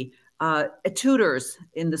therapy, tutors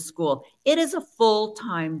in the school. It is a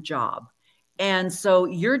full-time job. And so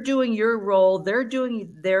you're doing your role, they're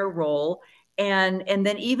doing their role. And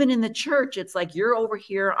then even in the church, it's like you're over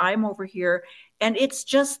here, I'm over here. And it's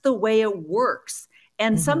just the way it works.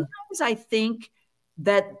 And sometimes I think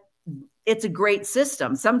that it's a great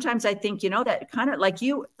system. Sometimes I think, that kind of like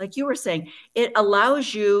you were saying, it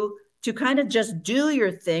allows you to kind of just do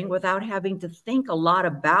your thing without having to think a lot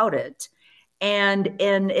about it. And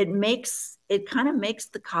it kind of makes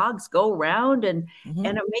the cogs go round, and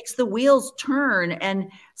it makes the wheels turn.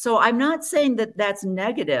 And so I'm not saying that that's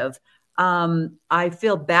negative. I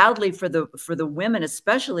feel badly for the women,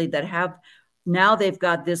 especially that have now they've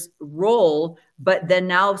got this role, but then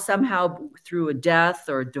now somehow through a death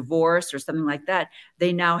or a divorce or something like that,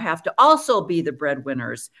 they now have to also be the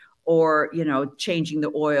breadwinners, or, changing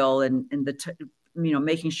the oil and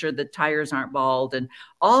making sure the tires aren't bald and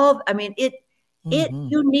all. I mean,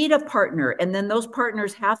 you need a partner, and then those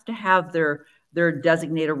partners have to have their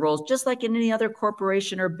designated roles, just like in any other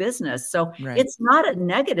corporation or business. So it's not a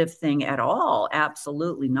negative thing at all.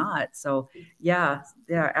 Absolutely not. So yeah,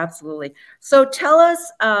 absolutely. So tell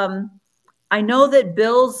us, I know that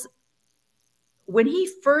Bill's, when he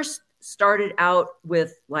first started out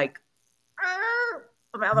with like,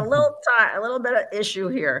 I'm having a little bit of issue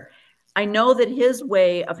here. I know that his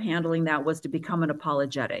way of handling that was to become an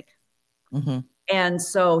apologetic. And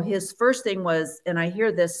so his first thing was, and I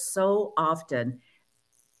hear this so often,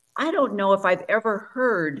 I don't know if I've ever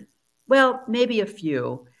heard, well, maybe a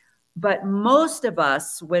few, but most of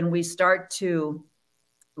us, when we start to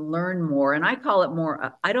learn more, and I call it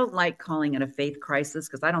more, I don't like calling it a faith crisis,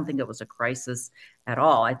 because I don't think it was a crisis at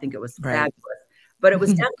all. I think it was fabulous, but it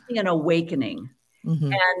was definitely an awakening.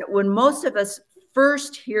 And when most of us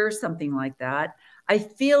first hear something like that, I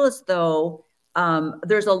feel as though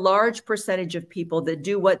there's a large percentage of people that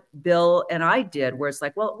do what Bill and I did, where it's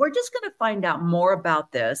like, well, we're just going to find out more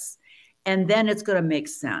about this, and then it's going to make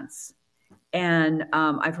sense. And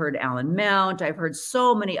I've heard Alan Mount, I've heard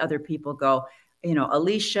so many other people go,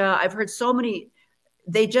 Alicia, I've heard so many,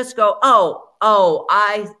 they just go,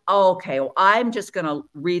 okay, well, I'm just going to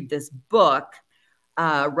read this book,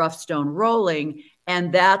 Rough Stone Rolling,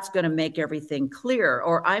 and that's going to make everything clear.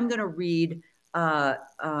 Or I'm going to read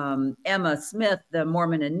Emma Smith, the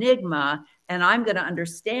Mormon Enigma, and I'm going to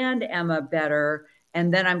understand Emma better,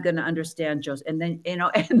 and then I'm going to understand Joseph. And then,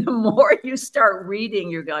 and the more you start reading,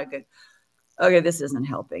 you're like, okay, this isn't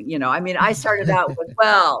helping. I mean, I started out with,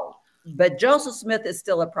 but Joseph Smith is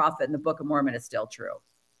still a prophet, and the Book of Mormon is still true.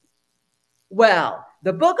 Well,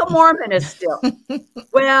 the Book of Mormon is still,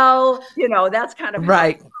 that's kind of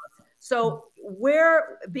right. So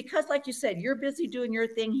because like you said, you're busy doing your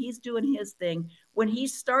thing, he's doing his thing. When he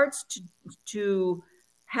starts to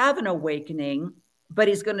have an awakening, but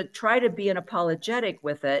he's going to try to be an apologetic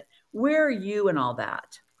with it, where are you in all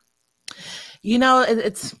that?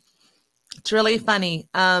 It's really funny.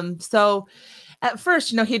 So at first,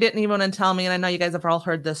 he didn't even want to tell me, and I know you guys have all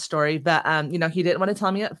heard this story, but he didn't want to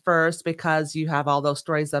tell me at first because you have all those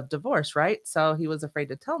stories of divorce, right? So he was afraid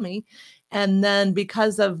to tell me. And then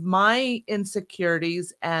because of my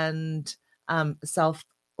insecurities and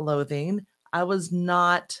self-loathing, I was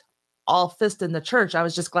not all fist in the church. I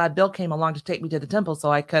was just glad Bill came along to take me to the temple so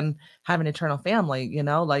I can have an eternal family,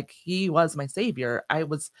 like he was my savior. I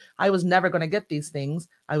was never going to get these things.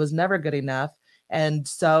 I was never good enough. And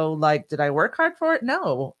so, like, did I work hard for it?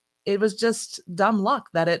 No, it was just dumb luck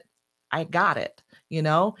that I got it,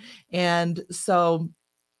 And so,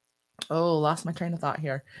 lost my train of thought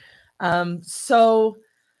here. I'm so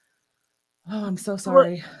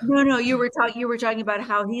sorry. Well, no, you were talking about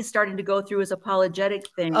how he's starting to go through his apologetic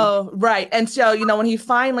thing. Oh, right. And so, when he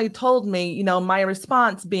finally told me, my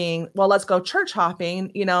response being, well, let's go church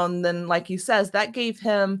hopping, and then like he says, that gave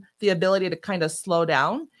him the ability to kind of slow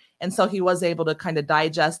down. And so he was able to kind of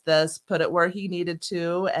digest this, put it where he needed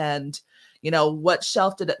to, and, what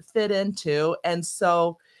shelf did it fit into? And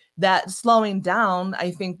so that slowing down,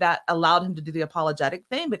 I think that allowed him to do the apologetic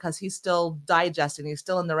thing, because he's still digesting, he's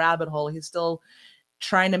still in the rabbit hole, he's still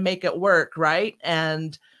trying to make it work, right?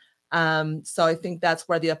 And so I think that's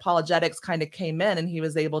where the apologetics kind of came in, and he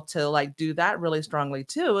was able to like do that really strongly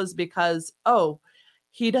too, is because,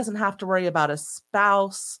 he doesn't have to worry about a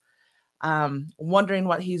spouse wondering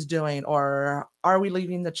what he's doing, or are we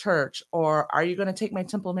leaving the church, or are you going to take my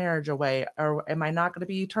temple marriage away, or am I not going to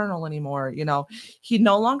be eternal anymore? He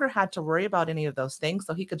no longer had to worry about any of those things,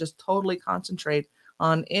 so he could just totally concentrate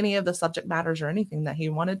on any of the subject matters or anything that he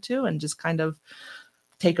wanted to, and just kind of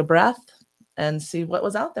take a breath and see what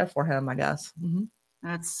was out there for him, I guess. Mm-hmm.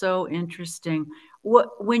 That's so interesting.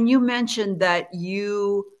 When you mentioned that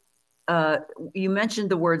you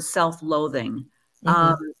mentioned the word self-loathing,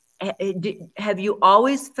 have you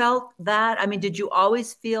always felt that? I mean, did you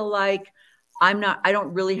always feel like I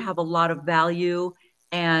don't really have a lot of value,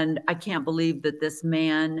 and I can't believe that this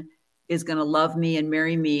man is going to love me and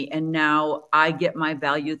marry me, and now I get my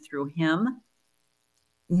value through him?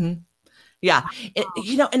 Mm-hmm. Yeah.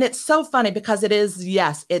 And it's so funny because it is,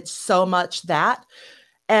 yes, it's so much that.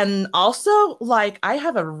 And also, like, I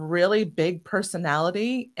have a really big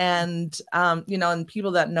personality, and, and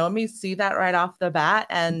people that know me see that right off the bat.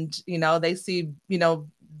 And, they see,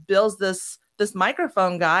 Bill's this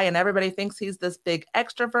microphone guy, and everybody thinks he's this big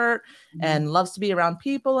extrovert and loves to be around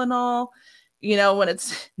people and all, when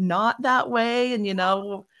it's not that way. And,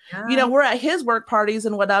 we're at his work parties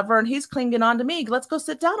and whatever, and he's clinging on to me. Let's go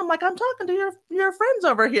sit down. I'm like, I'm talking to your friends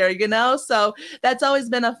over here, So that's always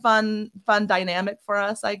been a fun dynamic for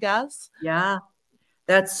us, I guess. Yeah.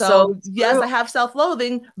 That's so yes, true. I have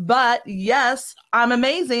self-loathing, but yes, I'm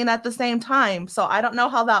amazing at the same time. So I don't know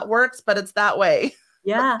how that works, but it's that way.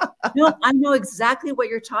 Yeah. No, I know exactly what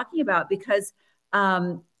you're talking about, because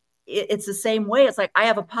it's the same way. It's like, I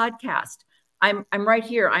have a podcast. I'm right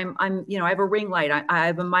here. I have a ring light. I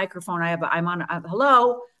have a microphone. I'm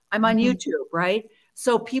on YouTube, right?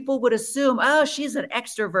 So people would assume, oh, she's an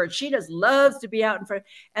extrovert. She just loves to be out in front.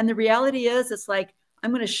 And the reality is, it's like,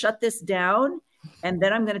 I'm going to shut this down, and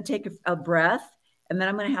then I'm going to take a breath, and then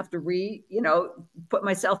I'm going to have to put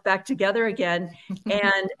myself back together again.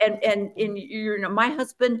 And my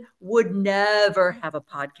husband would never have a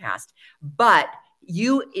podcast, but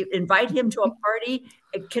you invite him to a party.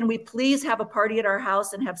 Can we please have a party at our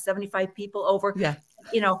house and have 75 people over? Yeah.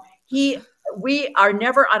 We are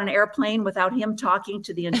never on an airplane without him talking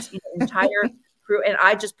to the entire crew. And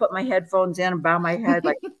I just put my headphones in and bow my head,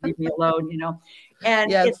 like, leave me alone,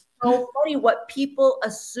 And yes. It's so funny what people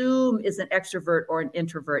assume is an extrovert or an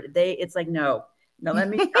introvert. It's like, no, let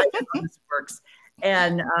me tell you how this works.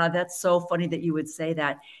 And that's so funny that you would say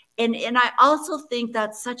that. And I also think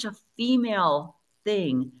that's such a female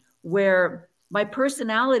thing, where my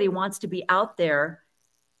personality wants to be out there,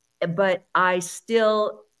 but I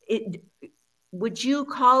still, would you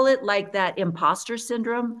call it like that imposter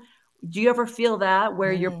syndrome? Do you ever feel that,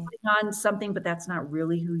 where you're putting on something, but that's not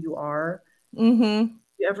really who you are? Mm-hmm. Do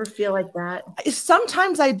you ever feel like that?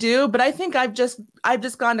 Sometimes I do, but I think I've just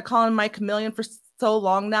gone to calling my chameleon for so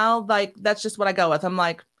long now. Like, that's just what I go with. I'm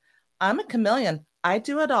like, I'm a chameleon. I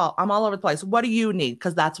do it all. I'm all over the place. What do you need?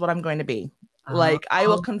 Because that's what I'm going to be. Like, I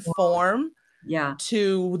will conform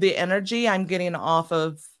to the energy I'm getting off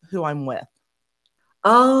of who I'm with.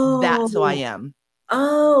 Oh, that's who I am.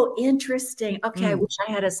 Oh, interesting. Okay. I wish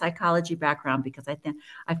I had a psychology background, because I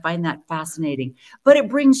find that fascinating, but it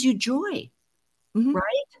brings you joy,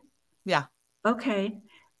 right? Yeah. Okay.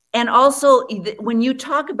 And also, when you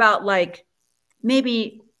talk about, like,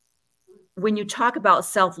 maybe when you talk about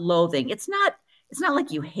self-loathing, it's not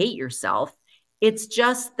like you hate yourself. It's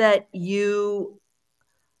just that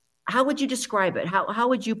how would you describe it? How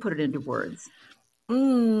would you put it into words?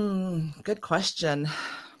 Good question.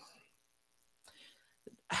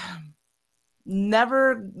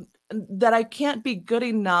 Never that I can't be good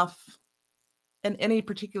enough in any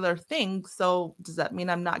particular thing. So does that mean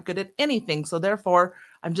I'm not good at anything? So therefore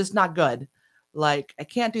I'm just not good. Like, I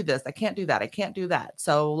can't do this. I can't do that. I can't do that.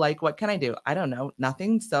 So, like, what can I do? I don't know.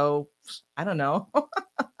 Nothing. So I don't know.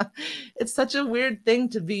 It's such a weird thing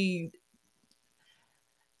to be.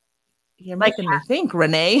 You're making me think,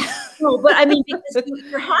 Renee. No, but I mean, because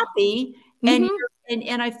you're happy, and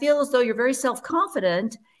and I feel as though you're very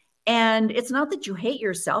self-confident, and it's not that you hate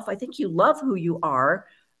yourself. I think you love who you are.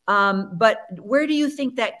 But where do you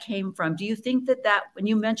think that came from? Do you think that when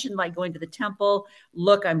you mentioned, like, going to the temple,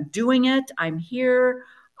 look, I'm doing it, I'm here.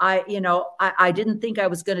 I didn't think I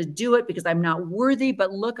was going to do it because I'm not worthy,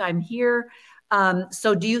 but look, I'm here.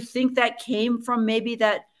 So do you think that came from maybe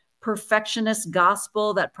that perfectionist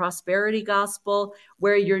gospel, that prosperity gospel,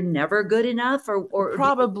 where you're never good enough, or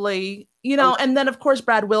probably, and then of course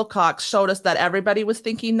Brad Wilcox showed us that everybody was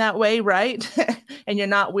thinking that way, right? And you're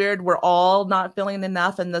not weird. We're all not feeling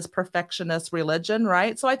enough in this perfectionist religion,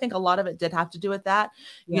 right? So I think a lot of it did have to do with that.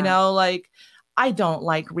 Like, I don't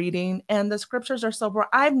like reading, and the scriptures are so boring.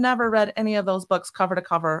 I've never read any of those books cover to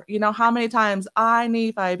cover. How many times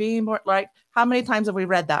Nephi being born, like, how many times have we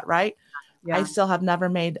read that, right? Yeah. I still have never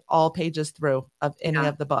made all pages through of any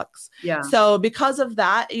of the books. Yeah. So because of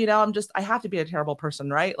that, I have to be a terrible person,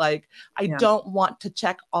 right? Like, I don't want to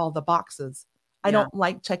check all the boxes. I don't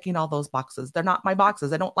like checking all those boxes. They're not my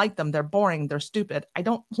boxes. I don't like them. They're boring. They're stupid. I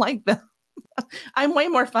don't like them. I'm way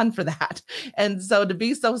more fun for that. And so to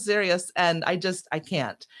be so serious, and I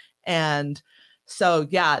can't. And so,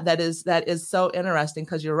 that is so interesting,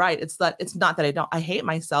 because you're right. It's not that I hate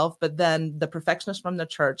myself, but then the perfectionist from the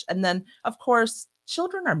church. And then, of course,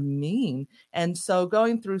 children are mean. And so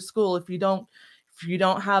going through school, if you don't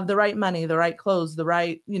have the right money, the right clothes, the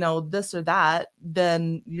right, this or that,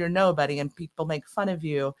 then you're nobody, and people make fun of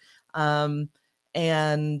you. And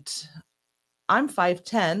I'm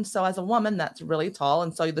 5'10". So as a woman, that's really tall.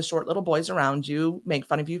 And so the short little boys around you make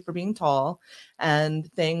fun of you for being tall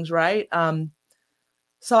and things, right?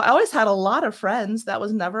 So I always had a lot of friends. That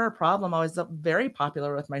was never a problem. I was very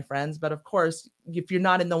popular with my friends. But of course, if you're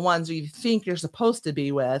not in the ones who you think you're supposed to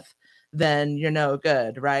be with, then you're no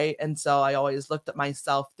good, right? And so I always looked at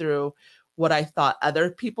myself through what I thought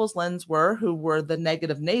other people's lens were, who were the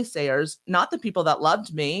negative naysayers, not the people that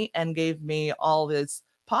loved me and gave me all this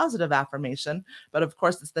positive affirmation. But of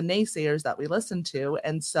course, it's the naysayers that we listen to.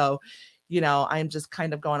 And so, I'm just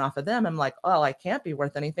kind of going off of them. I'm like, oh, I can't be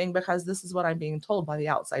worth anything because this is what I'm being told by the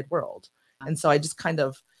outside world. And so I just kind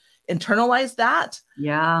of internalized that.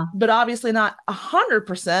 Yeah. But obviously not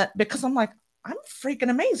 100%, because I'm like, I'm freaking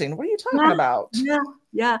amazing. What are you talking about?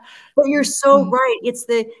 Yeah. But you're so right.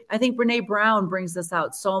 I think Brene Brown brings this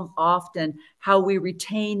out so often, how we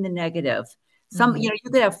retain the negative. You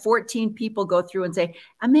could have 14 people go through and say,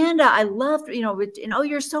 Amanda, I loved, oh,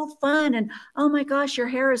 you're so fun. And oh my gosh, your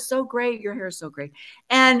hair is so great. Your hair is so great.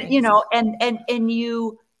 And, and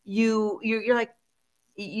you're like,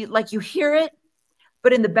 you hear it,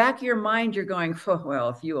 but in the back of your mind, you're going, oh, well,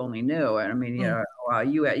 if you only knew. And I mean,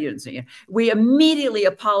 you didn't see it. We immediately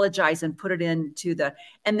apologize and put it into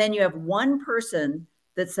and then you have one person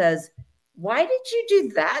that says, why did you do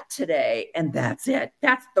that today? And that's it.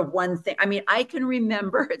 That's the one thing. I mean, I can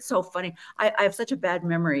remember, it's so funny. I have such a bad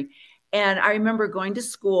memory. And I remember going to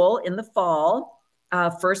school in the fall,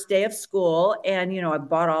 first day of school. And, I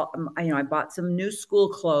bought some new school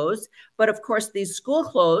clothes, but of course these school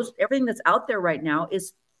clothes, everything that's out there right now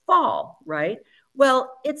is fall, right?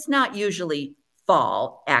 Well, it's not usually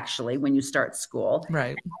fall, actually, when you start school.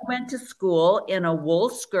 Right. I went to school in a wool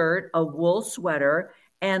skirt, a wool sweater,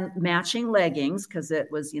 and matching leggings, because it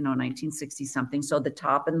was, 1960 something. So the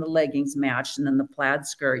top and the leggings matched, and then the plaid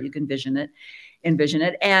skirt, you can envision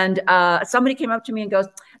it. And somebody came up to me and goes,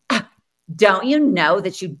 don't you know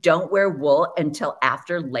that you don't wear wool until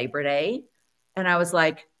after Labor Day? And I was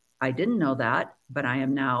like, I didn't know that, but I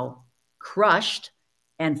am now crushed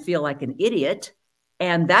and feel like an idiot.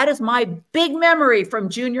 And that is my big memory from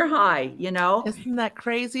junior high, Isn't that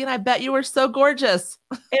crazy? And I bet you were so gorgeous.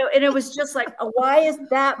 And it was just like, why is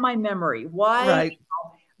that my memory? Why? Right.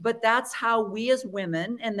 But that's how we as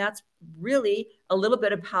women, and that's really a little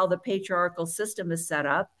bit of how the patriarchal system is set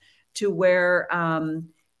up, to where,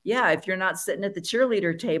 if you're not sitting at the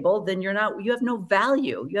cheerleader table, then you have no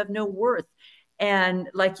value. You have no worth. And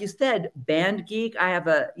like you said, band geek, I have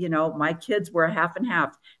my kids were half and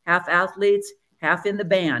half athletes, half in the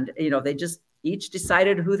band. They just each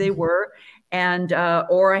decided who they were. And,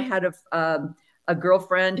 or I had a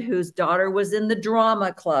girlfriend whose daughter was in the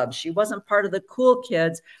drama club. She wasn't part of the cool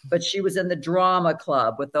kids, but she was in the drama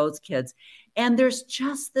club with those kids. And there's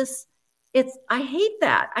just this, I hate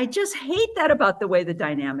that. I just hate that about the way the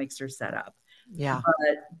dynamics are set up. Yeah.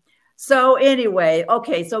 So anyway,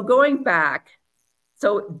 okay. So going back,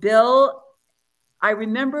 so Bill, I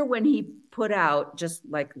remember when he put out, just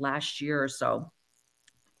like last year or so,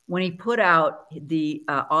 when he put out the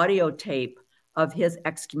audio tape of his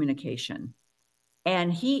excommunication,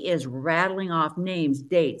 and he is rattling off names,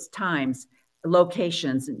 dates, times,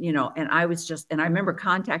 locations, and I remember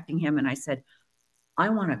contacting him and I said, I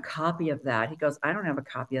want a copy of that. He goes, I don't have a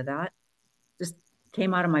copy of that. Just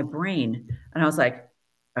came out of my brain. And I was like,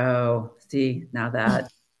 oh, see, now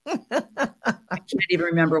that I can't even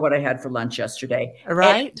remember what I had for lunch yesterday.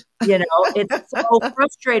 Right. And, it's so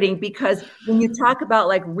frustrating, because when you talk about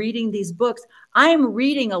like reading these books, I'm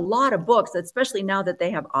reading a lot of books, especially now that they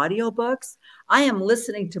have audiobooks. I am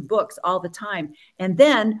listening to books all the time. And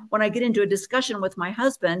then when I get into a discussion with my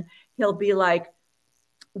husband, he'll be like,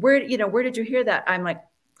 where did you hear that? I'm like,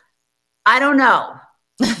 I don't know.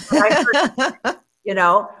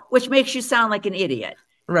 Which makes you sound like an idiot.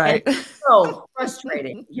 Right. And it's so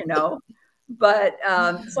frustrating, but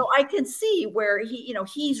so I can see where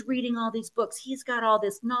he's reading all these books. He's got all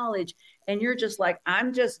this knowledge, and you're just like,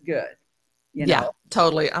 I'm just good. Yeah,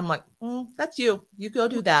 totally. I'm like, that's you. You go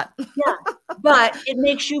do that. Yeah. But it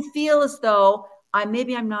makes you feel as though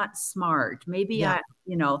maybe I'm not smart. Maybe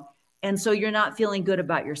and so you're not feeling good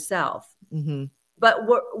about yourself. Mm-hmm. But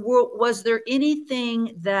was there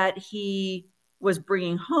anything that he was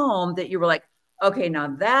bringing home that you were like, okay, now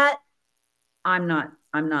that I'm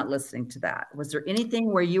not listening to that? Was there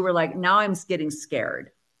anything where you were like, now I'm getting scared?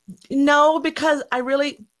 No, because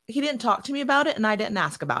he didn't talk to me about it and I didn't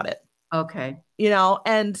ask about it. Okay.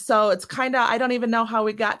 And so it's kind of, I don't even know how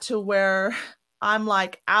we got to where I'm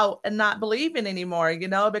like out and not believing anymore,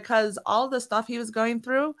 because all the stuff he was going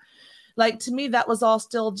through, like, to me, that was all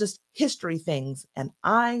still just history things. And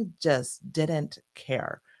I just didn't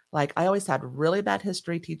care. Like I always had really bad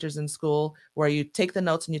history teachers in school where you take the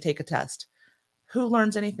notes and you take a test. Who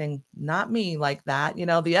learns anything? Not me like that.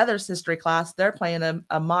 The other's history class, they're playing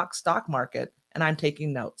a mock stock market and I'm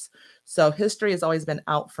taking notes. So history has always been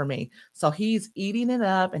out for me. So he's eating it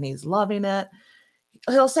up and he's loving it.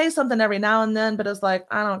 He'll say something every now and then, but it's like,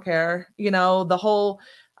 I don't care. The whole,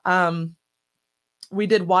 we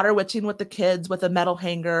did water witching with the kids with a metal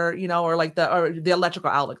hanger, or the electrical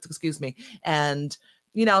outlets, excuse me. And,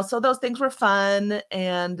 so those things were fun.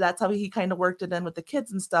 And that's how he kind of worked it in with the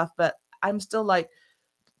kids and stuff. But I'm still like,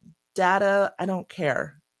 data, I don't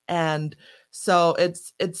care. And so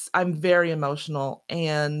I'm very emotional.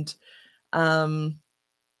 And, as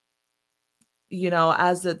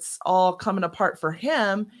it's all coming apart for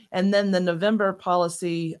him. And then the November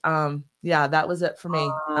policy, that was it for me.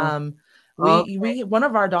 We one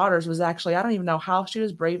of our daughters was actually, I don't even know how she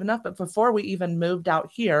was brave enough, but before we even moved out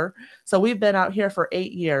here, so we've been out here for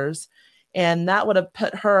 8 years, and that would have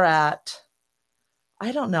put her at,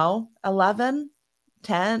 I don't know, 11,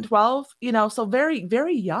 10, 12, so very,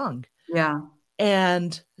 very young. Yeah.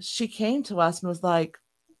 And she came to us and was like,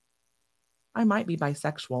 I might be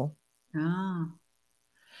bisexual. Ah.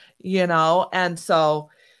 And so,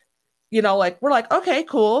 like, we're like, okay,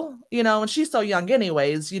 cool. And she's so young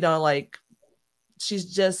anyways, like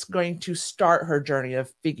she's just going to start her journey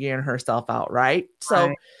of figuring herself out. Right. So,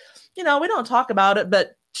 Right. we don't talk about it,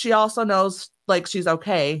 but she also knows like, she's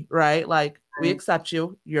okay. Right. Like we accept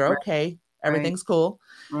you. You're okay. Everything's cool.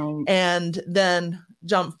 Right. And then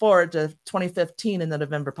jump forward to 2015 in the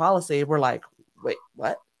November policy. We're like, wait,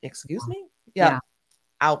 what? Excuse me? Yeah.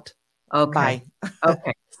 Out. Okay. Bye.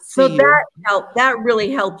 Okay. So that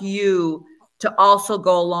really helped you to also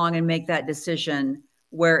go along and make that decision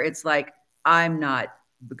where it's like, I'm not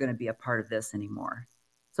going to be a part of this anymore.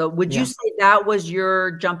 So would you say that was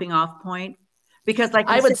your jumping off point? Because like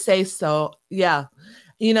I would say so. Yeah.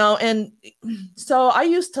 And so I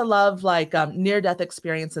used to love like near-death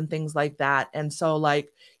experience and things like that. And so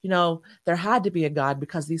like, there had to be a God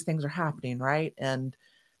because these things are happening. Right. And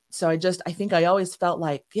so I think I always felt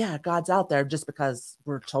like, yeah, God's out there just because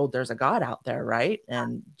we're told there's a God out there. Right.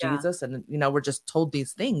 And Jesus, and, we're just told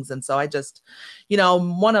these things. And so I just,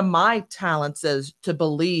 one of my talents is to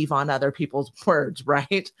believe on other people's words.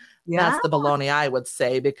 Right. Yeah. That's the baloney I would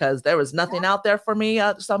say, because there was nothing out there for me.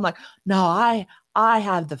 So I'm like, no, I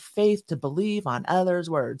have the faith to believe on others'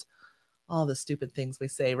 words. All the stupid things we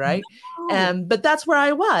say. Right. No. But that's where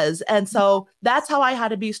I was. And so that's how I had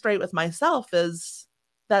to be straight with myself is,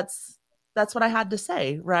 that's what I had to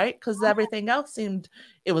say, right? Because everything else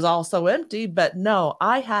it was all so empty. But no,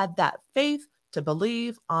 I had that faith to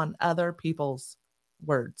believe on other people's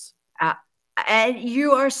words. And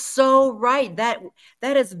you are so right. That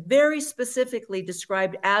is very specifically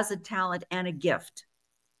described as a talent and a gift.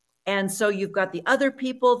 And so you've got the other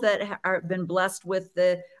people that are been blessed with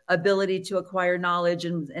the ability to acquire knowledge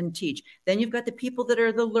and teach. Then you've got the people that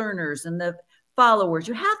are the learners and the followers.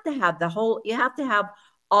 You have to have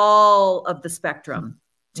all of the spectrum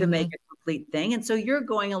to make a complete thing. And so you're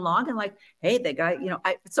going along and like, hey, the guy,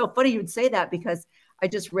 it's so funny you'd say that because I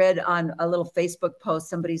just read on a little Facebook post,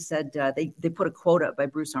 somebody said they put a quote up by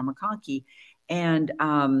Bruce R. McConkie, and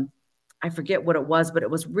I forget what it was, but it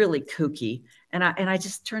was really kooky. And I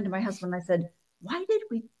just turned to my husband and I said, why did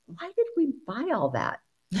we buy all that?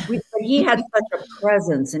 He had such a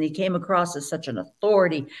presence and he came across as such an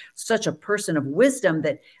authority, such a person of wisdom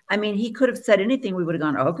that, I mean, he could have said anything. We would have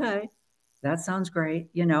gone, okay, that sounds great.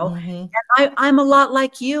 And I'm a lot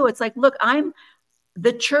like you. It's like, look,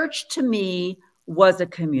 the church to me was a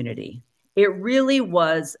community. It really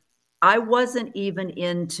was. I wasn't even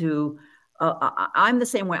into, I'm the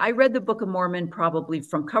same way. I read the Book of Mormon probably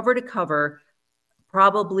from cover to cover,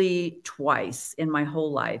 probably twice in my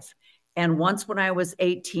whole life. And once when I was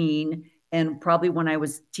 18 and probably when I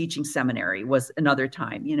was teaching seminary was another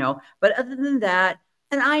time, but other than that,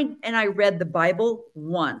 and I read the Bible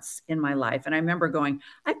once in my life. And I remember going,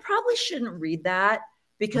 I probably shouldn't read that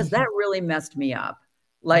because that really messed me up.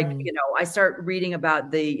 Like, I start reading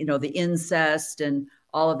about the incest and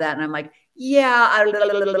all of that. And I'm like, I don't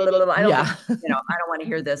want to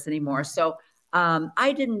hear this anymore. So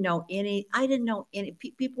I didn't know any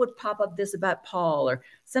people would pop up this about Paul or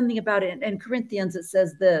something about it in Corinthians. It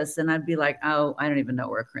says this. And I'd be like, oh, I don't even know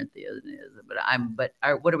where Corinthians is, but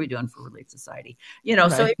what are we doing for Relief Society?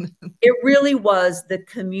 Right. So it really was the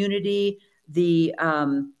community,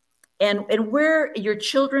 and where your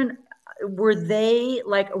children, were they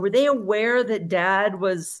aware that Dad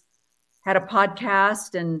had a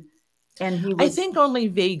podcast and he was? I think only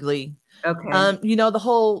vaguely. Okay. The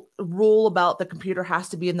whole rule about the computer has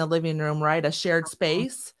to be in the living room, right? A shared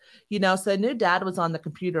space. So they knew dad was on the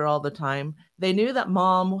computer all the time. They knew that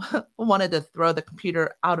mom wanted to throw the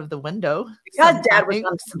computer out of the window. Because dad was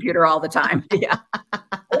on the computer all the time. Yeah.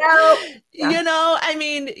 Well,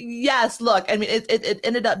 yes, look, it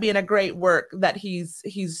ended up being a great work that he's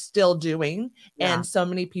still doing. Yeah. And so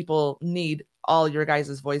many people need all your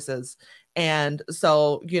guys' voices. And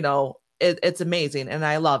so, it's amazing and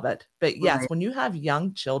I love it. But yes, when you have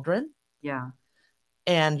young children,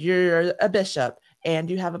 and you're a bishop and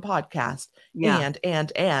you have a podcast and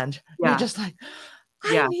you're just like,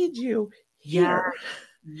 I need you here.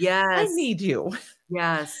 Yes. I need you.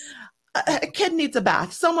 Yes. A kid needs a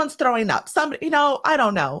bath. Someone's throwing up. Somebody, I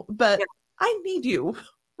don't know, but I need you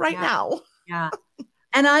right now. Yeah.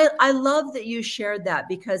 And I love that you shared that,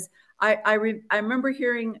 because I remember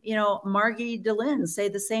hearing, Margie DeLynn say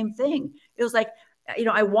the same thing. It was like,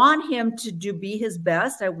 I want him to be his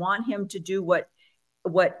best. I want him to do what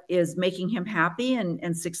is making him happy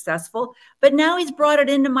and successful. But now he's brought it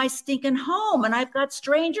into my stinking home, and I've got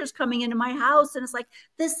strangers coming into my house, and it's like,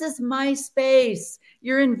 this is my space.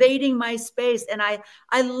 You're invading my space. And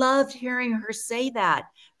I loved hearing her say that,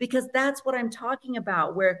 because that's what I'm talking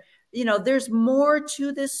about, where, there's more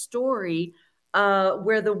to this story,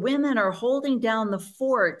 where the women are holding down the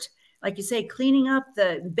fort, like you say, cleaning up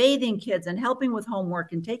the bathing kids and helping with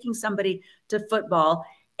homework and taking somebody to football.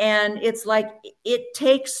 And it's like, it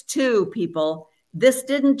takes two people. This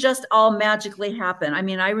didn't just all magically happen. I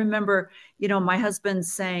mean, I remember, my husband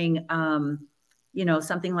saying,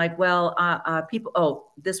 something like, well,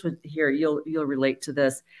 people, this would here, you'll relate to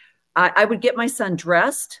this. I would get my son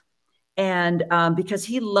dressed, and because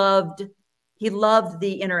he loved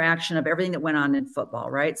the interaction of everything that went on in football,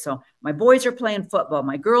 right? So my boys are playing football.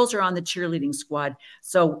 My girls are on the cheerleading squad.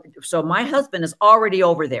 So my husband is already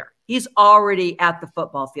over there. He's already at the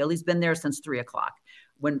football field. He's been there since 3:00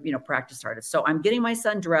 when, practice started. So I'm getting my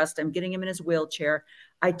son dressed. I'm getting him in his wheelchair.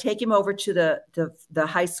 I take him over to the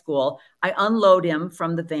high school. I unload him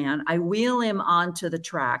from the van. I wheel him onto the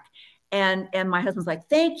track. And my husband's like,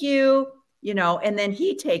 thank you. And then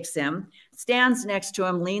he takes him, stands next to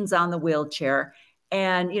him, leans on the wheelchair.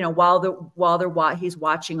 And, while he's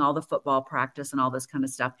watching all the football practice and all this kind of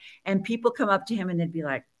stuff. And people come up to him and they'd be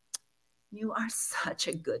like, you are such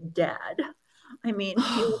a good dad. I mean,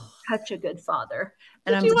 you're such a good father.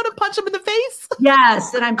 And Did you want to punch him in the face?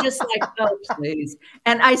 Yes. And I'm just like, oh, please.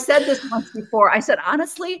 And I said this once before. I said,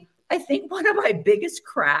 honestly, I think one of my biggest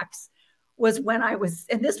cracks was when I was,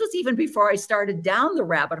 and this was even before I started down the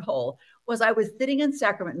rabbit hole, was I was sitting in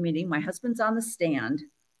sacrament meeting. My husband's on the stand.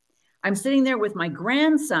 I'm sitting there with my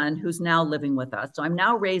grandson, who's now living with us. So I'm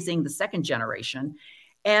now raising the second generation,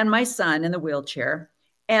 and my son in the wheelchair.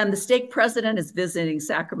 And the stake president is visiting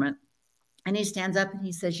sacrament. And he stands up and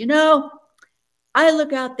he says, I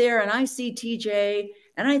look out there and I see TJ,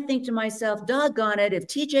 and I think to myself, doggone it, if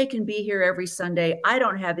TJ can be here every Sunday, I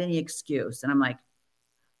don't have any excuse. And I'm like,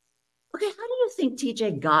 okay, how do you think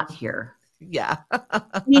TJ got here? Yeah.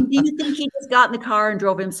 I mean, do you think he just got in the car and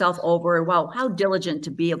drove himself over? Wow, how diligent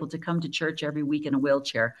to be able to come to church every week in a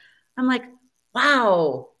wheelchair. I'm like,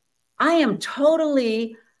 wow, I am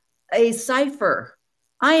totally a cipher.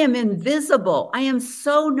 I am invisible. I am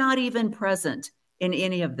so not even present in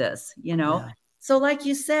any of this, Yeah. So like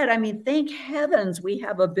you said, I mean, thank heavens we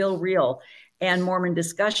have a Bill Reel and Mormon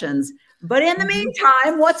discussions. But in the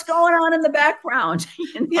meantime, what's going on in the background?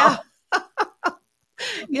 Yeah.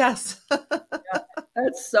 Yes.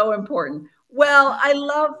 That's so important. Well, I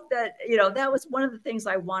love that, that was one of the things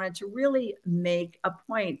I wanted to really make a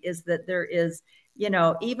point, is that there is,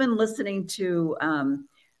 even listening to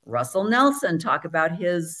Russell Nelson talk about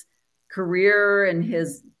his career and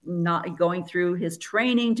his not going through his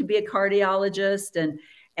training to be a cardiologist,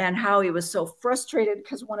 and how he was so frustrated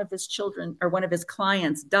because one of his children or one of his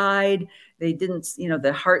clients died. They didn't,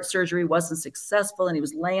 the heart surgery wasn't successful, and he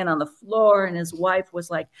was laying on the floor, and his wife was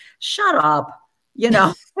like, shut up,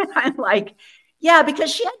 I'm like, yeah, because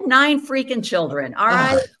she had 9 freaking children. All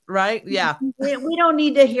right. Right. Yeah. We don't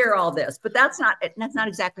need to hear all this, but that's not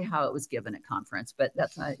exactly how it was given at conference, but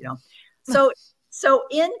that's not, So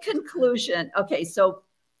in conclusion, okay. So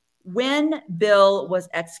when Bill was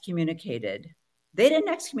excommunicated, they didn't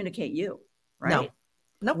excommunicate you, right?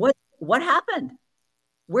 No. What happened?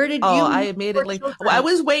 Where did you? I immediately, I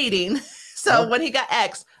was waiting. So when he got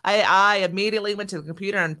X, I immediately went to the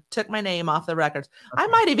computer and took my name off the records. Okay. I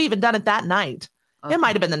might have even done it that night. Okay. It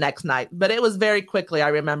might have been the next night, but it was very quickly. I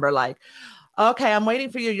remember like, okay, I'm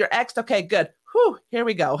waiting for you. You're X'd. Okay, good. Whew, here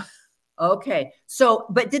we go. Okay. So,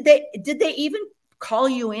 but did they even call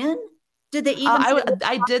you in? Did they even?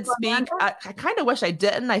 I did speak. I kind of wish I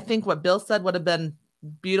didn't. I think what Bill said would have been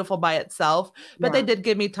beautiful by itself, but they Yeah. did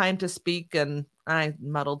give me time to speak, and I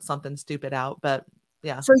muddled something stupid out, but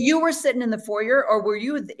yeah. So you were sitting in the foyer, or were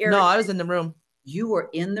you there? No, I was in the room. You were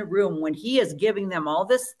in the room when he is giving them all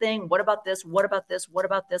this thing. What about this? What about this? What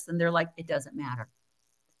about this? And they're like, it doesn't matter.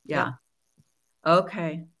 Yeah. Yep.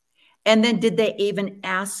 Okay. And then did they even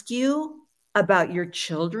ask you about your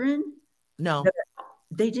children? No.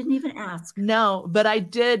 They didn't even ask. No, but I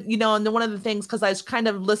did, and then one of the things, because I was kind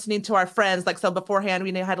of listening to our friends, like, so beforehand,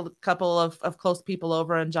 we had a couple of close people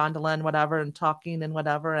over, and John DeLynn, whatever, and talking and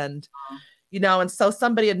whatever. And, and so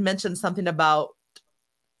somebody had mentioned something about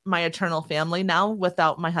my eternal family now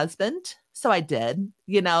without my husband. So I did,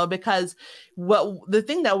 because the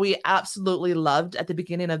thing that we absolutely loved at the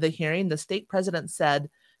beginning of the hearing, the state president said,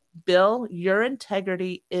 Bill, your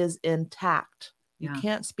integrity is intact. You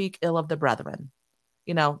can't speak ill of the brethren,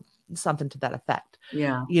 something to that effect.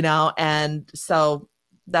 Yeah. And so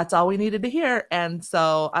that's all we needed to hear. And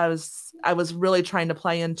so I was really trying to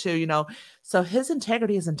play into, so his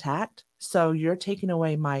integrity is intact. So you're taking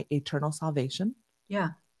away my eternal salvation. Yeah.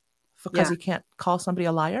 Because he can't call somebody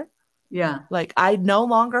a liar. Yeah. Like, I no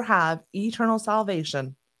longer have eternal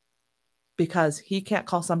salvation because he can't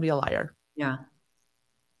call somebody a liar. Yeah.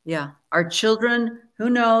 Yeah. Our children, who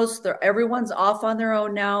knows? Everyone's off on their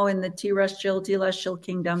own now in the telestial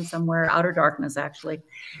kingdom somewhere, outer darkness, actually.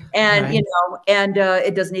 And, Right.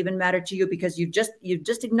 It doesn't even matter to you because you've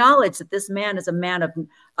just acknowledged that this man is a man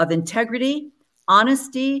of integrity,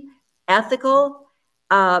 honesty, ethical,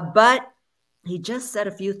 but he just said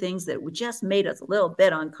a few things that just made us a little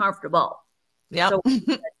bit uncomfortable. Yeah. So we're going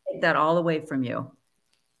to take that all away from you.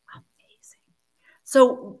 Amazing.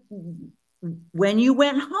 So when you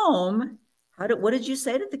went home, what did you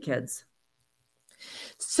say to the kids?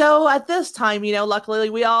 So at this time,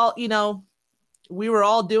 luckily we all, we were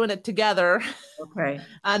all doing it together. Okay.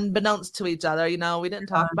 Unbeknownst to each other, we didn't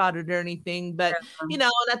talk about it or anything, but, and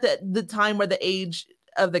at the time where the age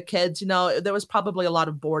of the kids, there was probably a lot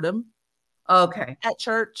of boredom. Okay. At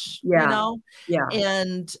church, Yeah.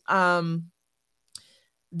 And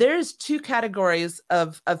there's two categories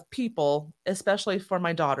of people, especially for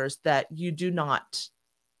my daughters, that you do not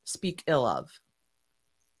speak ill of.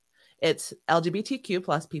 It's LGBTQ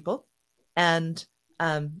plus people and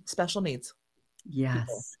special needs. Yes.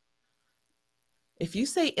 People. If you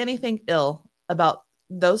say anything ill about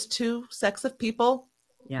those two sects of people,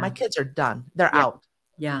 my kids are done. They're out.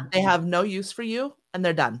 Yeah. They have no use for you, and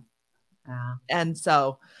they're done. And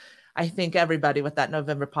so I think everybody with that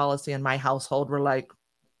November policy in my household were like,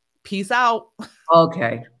 peace out.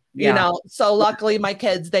 Okay. Yeah. So luckily my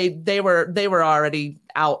kids, they were already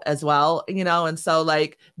out as well, and so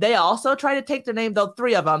like they also try to take their name, though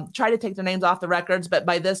 3 of them try to take their names off the records. But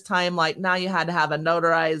by this time, like now you had to have a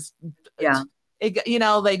notarized,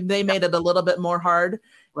 they made it a little bit more hard.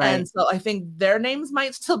 Right. And so I think their names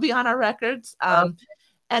might still be on our records.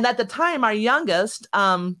 And at the time, our youngest,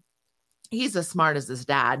 he's as smart as his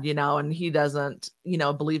dad, and he doesn't,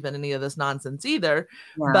 believe in any of this nonsense either,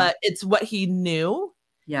 but it's what he knew.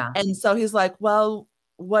 Yeah. And so he's like, well,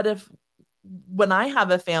 what if when I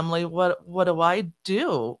have a family, what do I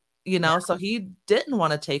do? So he didn't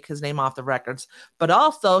want to take his name off the records, but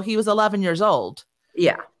also he was 11 years old.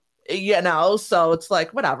 Yeah. So it's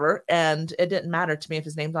like, whatever. And it didn't matter to me if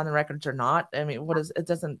his name's on the records or not. I mean, it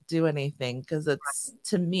doesn't do anything because it's,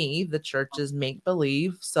 to me, the church is make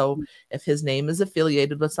believe. So if his name is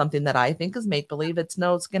affiliated with something that I think is make believe, it's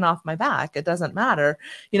no skin off my back. It doesn't matter,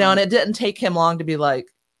 and it didn't take him long to be like,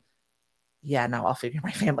 yeah, no, I'll figure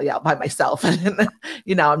my family out by myself. And,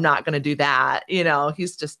 I'm not going to do that.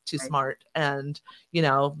 He's just too smart. And,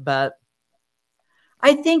 but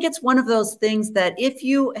I think it's one of those things that if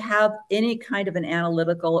you have any kind of an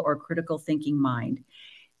analytical or critical thinking mind,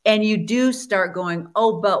 and you do start going,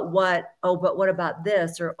 oh, but what about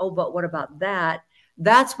this? Or, oh, but what about that?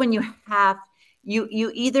 That's when you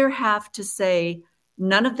either have to say,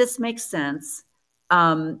 none of this makes sense.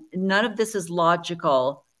 None of this is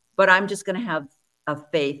logical, but I'm just going to have a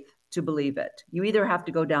faith to believe it. You either have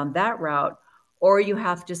to go down that route, or you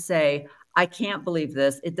have to say, I can't believe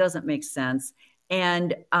this. It doesn't make sense.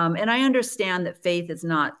 And I understand that faith is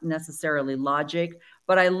not necessarily logic,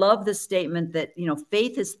 but I love the statement that,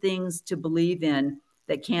 faith is things to believe in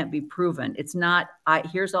that can't be proven. It's not,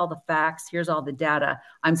 here's all the facts, here's all the data,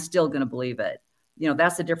 I'm still going to believe it.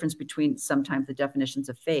 That's the difference between sometimes the definitions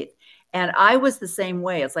of faith. And I was the same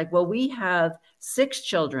way. It's like, well, we have 6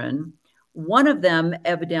 children. One of them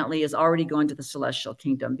evidently is already going to the celestial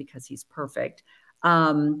kingdom because he's perfect.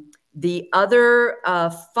 The other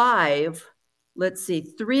 5, let's see,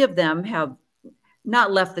 3 of them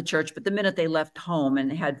not left the church, but the minute they left home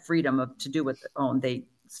and had freedom to do what they own, they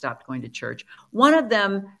stopped going to church. One of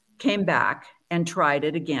them came back and tried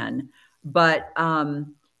it again, but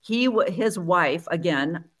his wife,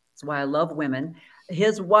 again, that's why I love women.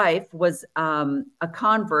 His wife was a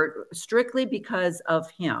convert strictly because of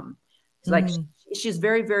him. It's like she's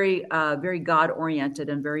very, very, very God oriented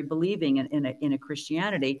and very believing in a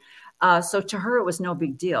Christianity. So to her, it was no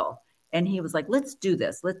big deal. And he was like, let's do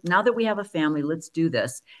this. Now that we have a family, let's do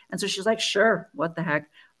this. And so she's like, sure, what the heck?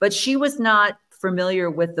 But she was not familiar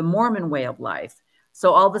with the Mormon way of life.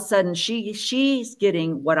 So all of a sudden she's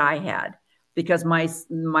getting what I had, because my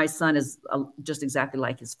son is just exactly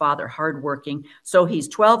like his father, hardworking. So he's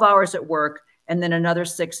 12 hours at work and then another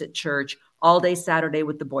 6 at church, all day Saturday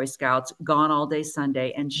with the Boy Scouts, gone all day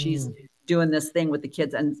Sunday. And she's doing this thing with the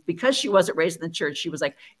kids. And because she wasn't raised in the church, she was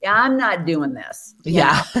like, yeah, I'm not doing this.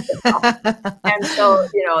 Yeah. And so,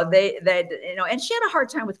 they, and she had a hard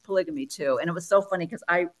time with polygamy too. And it was so funny because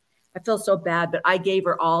I feel so bad, but I gave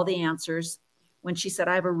her all the answers. When she said,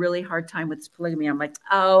 I have a really hard time with this polygamy, I'm like,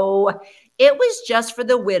 oh, it was just for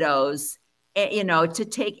the widows, to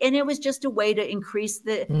take, and it was just a way to increase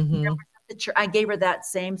the church. I gave her that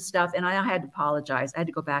same stuff, and I had to apologize. I had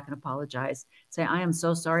to go back and apologize, say, I am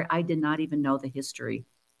so sorry. I did not even know the history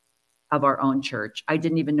of our own church. I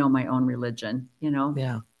didn't even know my own religion,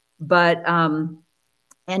 Yeah. But,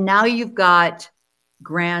 and now you've got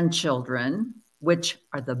grandchildren, which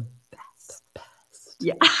are the best.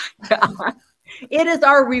 Yeah. It is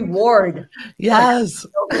our reward. Yes.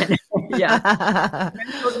 Yeah. How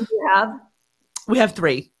many children do you have? We have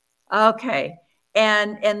 3. Okay.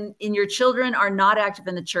 And your children are not active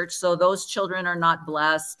in the church. So those children are not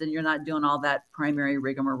blessed, and you're not doing all that primary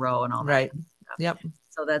rigmarole and all that. Right. Kind of stuff. Yep.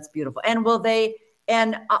 So that's beautiful. And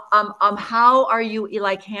how are you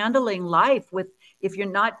like handling life if you're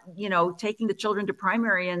not, taking the children to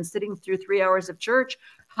primary and sitting through 3 hours of church?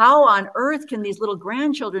 How on earth can these little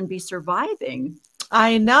grandchildren be surviving?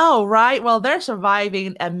 I know, right? Well, they're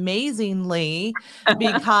surviving amazingly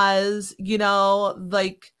because,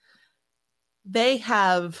 like they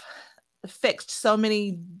have fixed so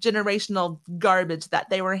many generational garbage that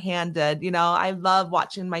they were handed. I love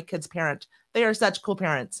watching my kids parent. They are such cool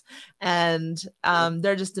parents, and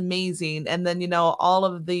they're just amazing. And then, all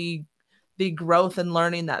of the growth and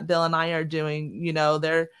learning that Bill and I are doing,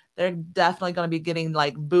 they're definitely going to be getting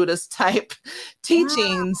like Buddhist type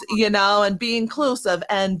teachings, and be inclusive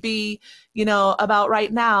and be, about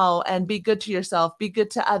right now and be good to yourself, be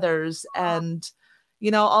good to others. And,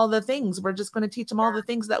 all the things, we're just going to teach them all the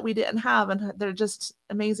things that we didn't have. And they're just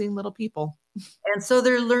amazing little people. And so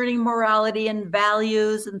they're learning morality and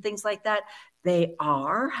values and things like that. They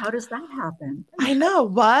are. How does that happen? I know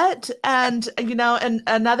what. And, and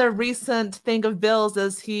another recent thing of Bill's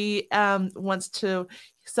is he wants to,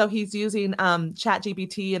 so he's using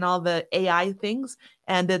ChatGPT and all the AI things,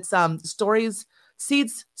 and it's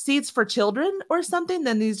seeds for children or something.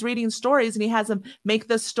 Then he's reading stories and he has them make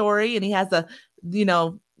this story, and he has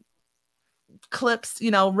clips,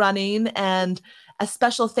 running and a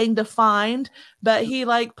special thing to find, but he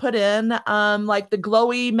like put in like the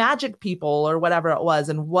glowy magic people or whatever it was.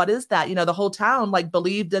 And what is that? The whole town like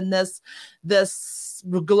believed in this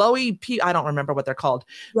glowy I don't remember what they're called.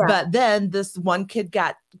 Yeah. But then this one kid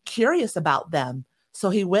got curious about them.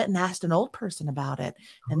 So he went and asked an old person about it.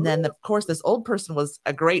 And then of course this old person was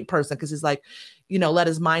a great person, because he's like, let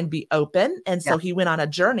his mind be open. And so he went on a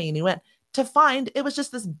journey, and he went to find, it was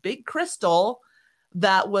just this big crystal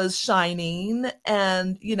that was shining,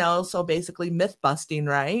 and, so basically myth busting,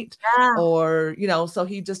 right? Yeah. Or, so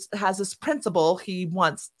he just has this principle he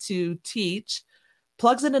wants to teach,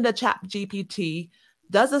 plugs it into ChatGPT,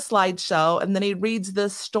 does a slideshow, and then he reads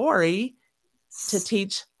this story to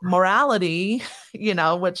teach morality,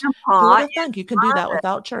 which who would think you can do that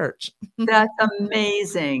without church? That's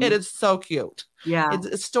amazing. It is so cute. Yeah.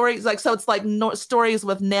 It's stories like, so it's like stories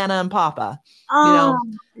with Nana and Papa,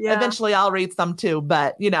 yeah. Eventually I'll read some too,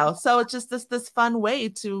 but so it's just this fun way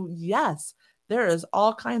to, yes, there is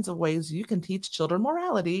all kinds of ways you can teach children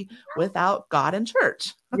morality without God and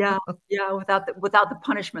church. Yeah. Without the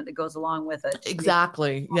punishment that goes along with it.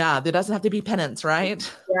 Exactly. Yeah. There doesn't have to be penance, right?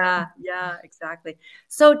 Yeah, exactly.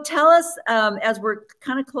 So tell us, as we're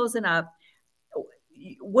kind of closing up,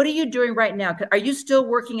 what are you doing right now? Are you still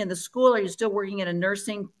working in the school? Are you still working in a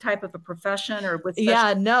nursing type of a profession, or with?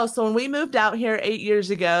 Yeah, no. So when we moved out here 8 years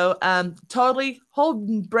ago, totally whole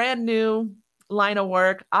brand new line of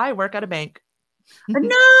work. I work at a bank.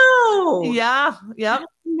 No. Yeah. Yep.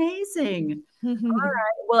 That's amazing. All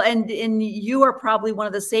right. Well, and you are probably one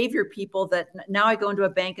of the savior people that now I go into a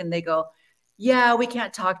bank and they go, yeah, we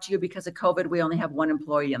can't talk to you because of COVID. We only have one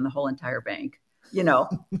employee in the whole entire bank, you know?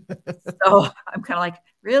 So I'm kind of like,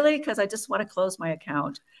 really? Because I just want to close my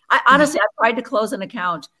account. I honestly, I've tried to close an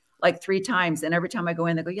account like 3 times. And every time I go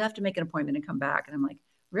in, they go, you have to make an appointment and come back. And I'm like,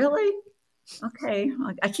 really? Okay.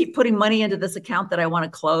 I keep putting money into this account that I want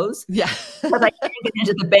to close. Yeah. Because I can't get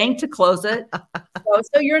into the bank to close it.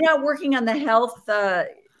 So you're not working on the health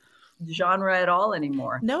genre at all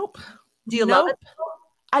anymore. Nope. Do you love it?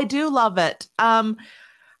 I do love it.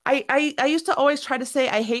 I used to always try to say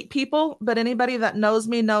I hate people, but anybody that knows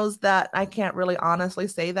me knows that I can't really honestly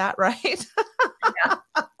say that, right? Yeah.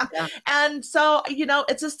 Yeah. And so,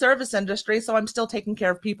 it's a service industry, so I'm still taking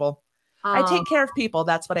care of people. I take care of people.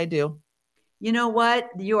 That's what I do. You know what?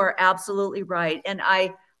 You are absolutely right. And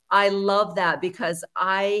I love that because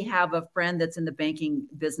I have a friend that's in the banking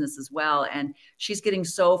business as well. And she's getting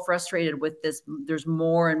so frustrated with this. There's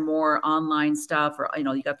more and more online stuff, or,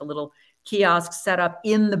 you got the little kiosk set up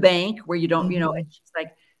in the bank where you don't, and she's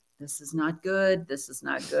like, this is not good. This is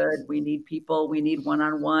not good. We need people. We need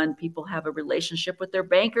one-on-one. People have a relationship with their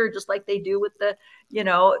banker, just like they do with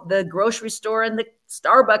the grocery store and the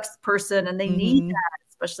Starbucks person. And they need that,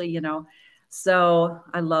 especially, so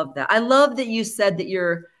I love that. I love that you said that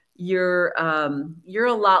you're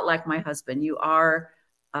a lot like my husband. You are,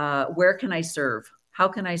 where can I serve? How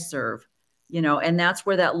can I serve? And that's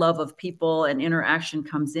where that love of people and interaction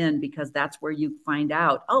comes in, because that's where you find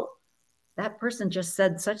out, oh, that person just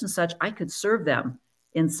said such and such, I could serve them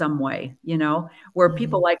in some way, where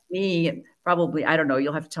people like me, probably, I don't know,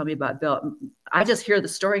 you'll have to tell me about Bill. I just hear the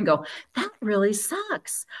story and go, that really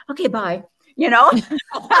sucks. Okay, bye. Hell,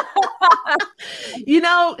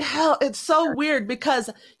 it's so weird because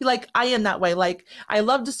I am that way. Like, I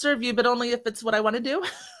love to serve you, but only if it's what I want to do.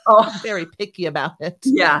 Oh, I'm very picky about it.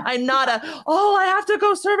 Yeah. I'm not I have to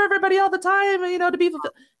go serve everybody all the time, to be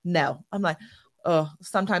fulfilled. No, I'm like,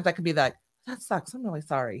 sometimes I could be like, that sucks. I'm really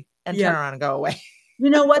sorry. And turn around and go away. You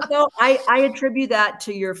know what, though? I attribute that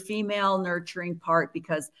to your female nurturing part,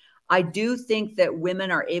 because I do think that women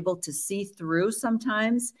are able to see through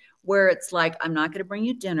sometimes, where it's like, I'm not going to bring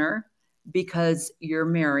you dinner because you're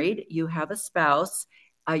married, you have a spouse,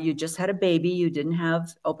 you just had a baby, you didn't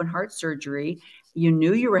have open heart surgery, you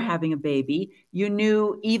knew you were having a baby, you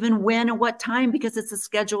knew even when and what time, because it's a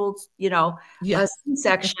scheduled, a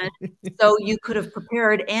C-section. So you could have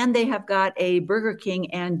prepared, and they have got a Burger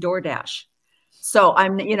King and DoorDash. So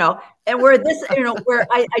I'm, and where this, where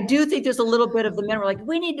I do think there's a little bit of the men were like,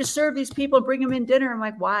 we need to serve these people and bring them in dinner. I'm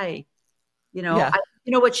like, why?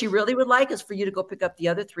 What she really would like is for you to go pick up the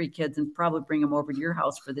other 3 kids and probably bring them over to your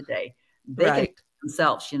house for the day. They can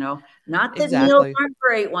themselves, not that meals aren't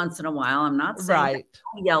great once in a while. I'm not saying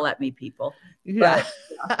don't yell at me, people. Yeah.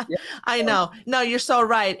 But, I know. No, you're so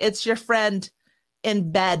right. It's your friend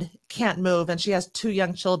in bed, can't move, and she has 2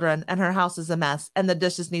 young children, and her house is a mess, and the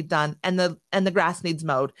dishes need done, and the grass needs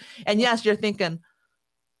mowed. And yes, you're thinking,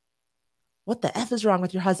 what the F is wrong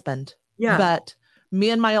with your husband? Yeah. But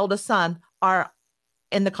me and my oldest son are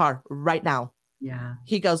in the car right now. Yeah.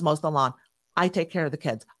 He goes mows the lawn. I take care of the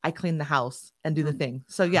kids. I clean the house and do the thing.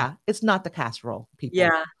 So yeah, it's not the casserole, people.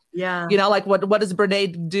 Yeah. Yeah. Like what does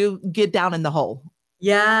Brene do? Get down in the hole.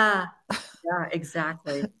 Yeah. Yeah,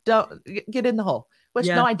 exactly. Don't get in the hole. Which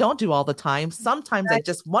no, I don't do all the time. Sometimes I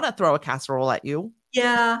just want to throw a casserole at you.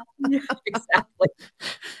 Yeah. Exactly.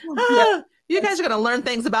 You guys are going to learn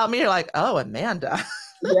things about me. You're like, oh, Amanda.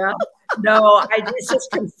 Yeah. No, it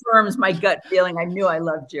just confirms my gut feeling. I knew I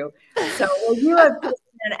loved you. So you have been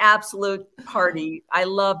an absolute party. I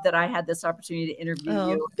love that I had this opportunity to interview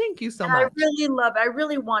you. Thank you so much. I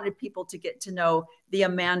really wanted people to get to know the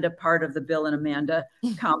Amanda part of the Bill and Amanda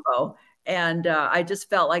combo. And I just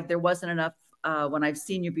felt like there wasn't enough, when I've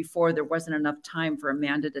seen you before, there wasn't enough time for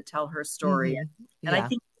Amanda to tell her story. And I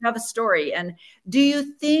think you have a story. And do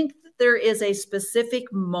you think that there is a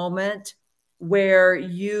specific moment where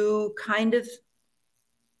you kind of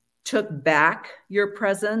took back your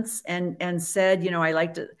presence and said, I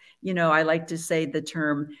like to say the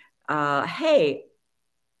term, hey,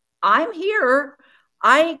 I'm here.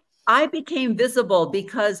 I became visible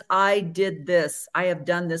because I did this. I have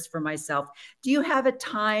done this for myself. Do you have a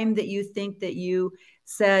time that you think that you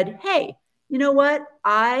said, hey, you know what?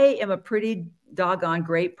 I am a pretty doggone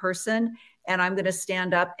great person, and I'm going to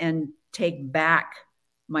stand up and take back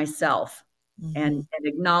myself and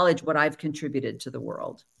acknowledge what I've contributed to the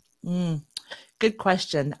world? Good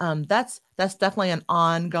question. That's definitely an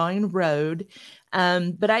ongoing road.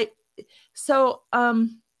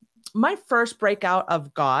 My first breakout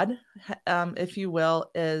of God, if you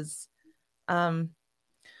will, is,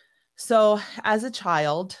 so as a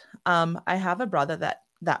child, I have a brother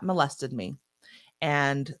that molested me.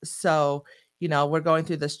 And so, we're going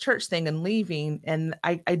through this church thing and leaving. And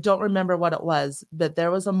I don't remember what it was, but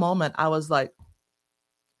there was a moment I was like,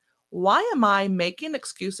 why am I making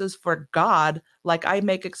excuses for God like I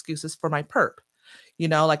make excuses for my perp?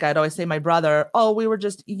 Like I'd always say my brother, oh, we were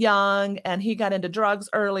just young and he got into drugs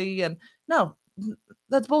early. And no,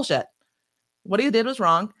 that's bullshit. What he did was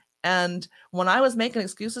wrong. And when I was making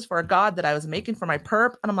excuses for a God that I was making for my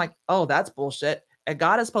perp, and I'm like, oh, that's bullshit. And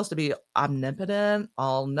God is supposed to be omnipotent,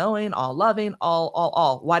 all knowing, all loving,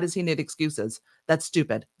 all. Why does he need excuses? That's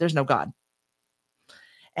stupid. There's no God.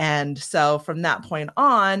 And so from that point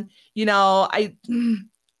on, I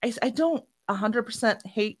don't 100%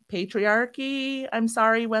 hate patriarchy. I'm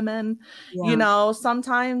sorry, women. Yeah.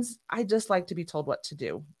 Sometimes I just like to be told what to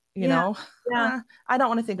do. Yeah. I don't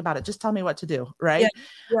want to think about it. Just tell me what to do. Right.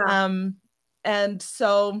 Yeah. And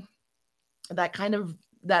so that kind of,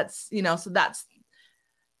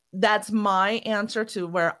 that's my answer to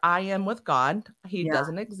where I am with God. He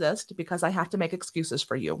doesn't exist because I have to make excuses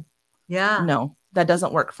for you. Yeah. No, that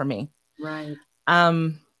doesn't work for me. Right.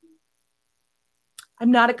 I'm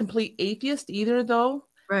not a complete atheist either, though.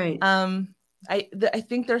 Right. I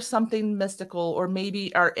think there's something mystical, or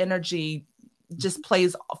maybe our energy just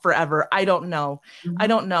plays forever. I don't know. Mm-hmm. I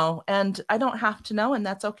don't know. And I don't have to know. And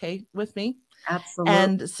that's okay with me. Absolutely.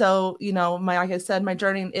 And so, like I said, my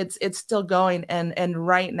journey, it's still going. And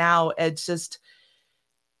right now it's just,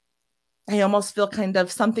 I almost feel kind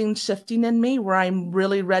of something shifting in me where I'm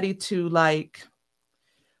really ready to like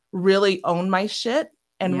really own my shit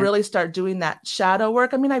and really start doing that shadow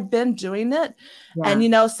work. I mean, I've been doing it. Yeah.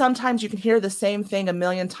 And, sometimes you can hear the same thing a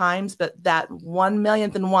million times, but that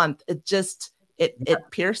 1,000,000th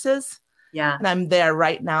it pierces. Yeah. And I'm there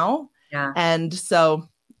right now. Yeah. And so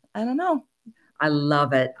I don't know. I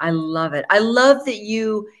love it. I love it. I love that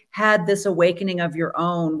you had this awakening of your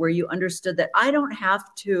own where you understood that I don't have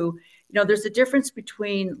to, there's a difference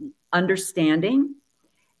between understanding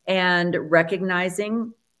and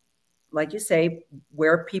recognizing, like you say,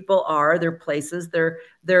 where people are, their places,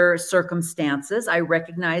 their circumstances. I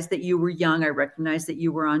recognize that you were young. I recognize that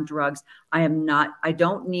you were on drugs. I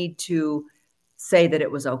don't need to say that it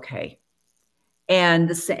was okay.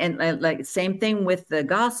 And like same thing with the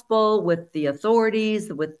gospel, with the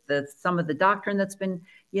authorities, with some of the doctrine that's been,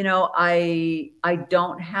 I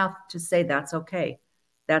don't have to say that's okay.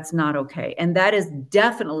 That's not okay. And that is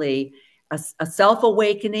definitely a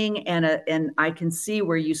self-awakening, and I can see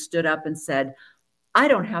where you stood up and said, I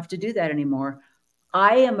don't have to do that anymore.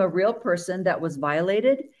 I am a real person that was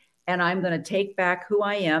violated, and I'm going to take back who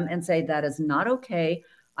I am and say that is not okay.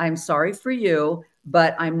 I'm sorry for you,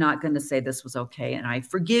 but I'm not going to say this was okay. And I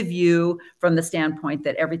forgive you from the standpoint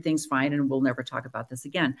that everything's fine and we'll never talk about this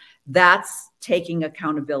again. That's taking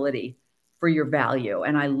accountability for your value.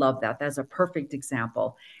 And I love that. That's a perfect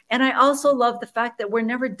example. And I also love the fact that we're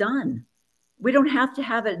never done. We don't have to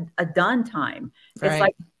have a done time. Right. It's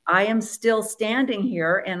like, I am still standing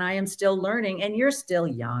here and I am still learning, and you're still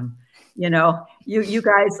young. You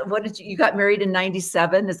guys, you got married in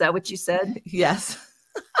 97? Is that what you said? Yes.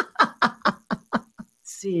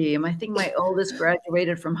 See, I think my oldest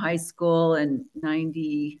graduated from high school in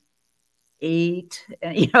 98.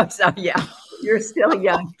 So yeah, you're still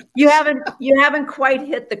young. You haven't quite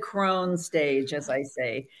hit the crone stage, as I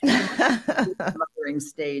say, the mothering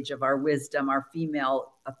stage of our wisdom, our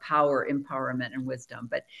female power, empowerment, and wisdom.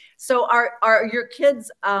 But so are your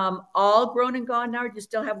kids all grown and gone now? Or do you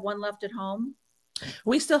still have one left at home?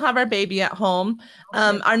 We still have our baby at home.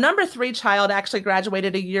 Okay. Our number 3 child actually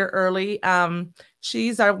graduated a year early.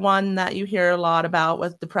 She's our one that you hear a lot about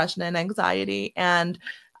with depression and anxiety. And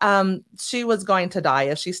she was going to die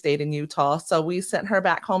if she stayed in Utah. So we sent her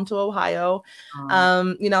back home to Ohio.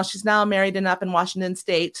 She's now married and up in Washington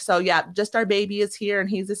State. So yeah, just our baby is here and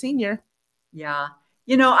he's a senior. Yeah.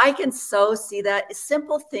 I can so see that.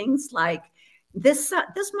 Simple things like this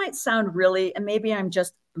might sound really, and maybe I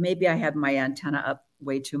have my antenna up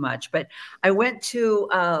way too much, but I went to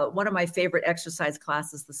one of my favorite exercise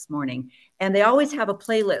classes this morning, and they always have a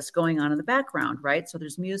playlist going on in the background, right? So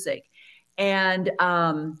there's music. And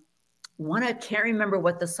I can't remember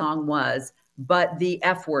what the song was, but the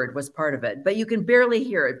F word was part of it, but you can barely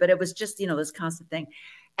hear it, but it was just, this constant thing.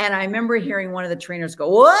 And I remember hearing one of the trainers go,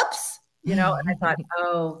 whoops, and I thought,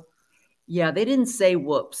 oh, yeah, they didn't say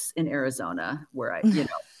whoops in Arizona where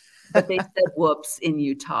but they said whoops in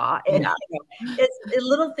Utah. And it's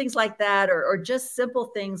little things like that, or just simple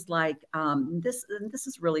things like this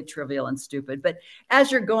is really trivial and stupid. But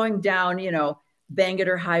as you're going down,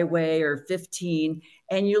 Bangerter Highway or 15,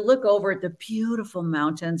 and you look over at the beautiful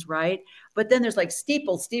mountains, right? But then there's like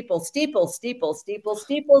steeple, steeple, steeple, steeple, steeple,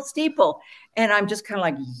 steeple, steeple. And I'm just kind of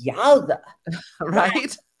like, yowza.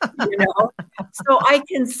 Right. So I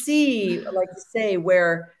can see, like you say,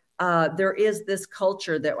 where there is this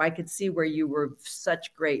culture that I could see where you were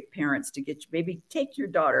such great parents to get you, maybe take your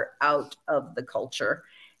daughter out of the culture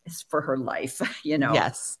for her life,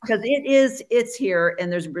 Yes, because it's here,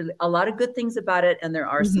 and there's really a lot of good things about it, and there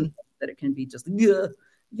are some things that it can be just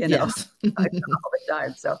yes. all the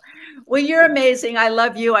time. So, well, you're amazing. I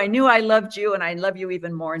love you. I knew I loved you, and I love you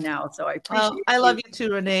even more now. So I appreciate I love you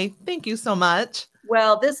too, Renee. Thank you so much.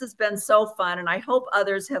 Well, this has been so fun, and I hope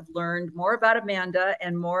others have learned more about Amanda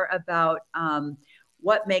and more about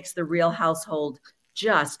what makes the Real household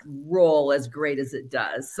just roll as great as it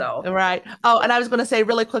does. So, right. Oh, and I was going to say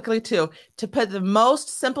really quickly too, to put the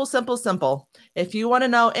most simple. If you want to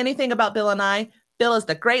know anything about Bill and I, Bill is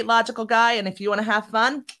the great logical guy. And if you want to have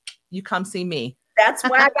fun, you come see me. That's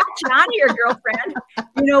why I got you on here, girlfriend.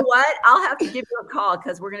 You know what? I'll have to give you a call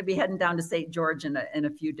because we're going to be heading down to St. George in a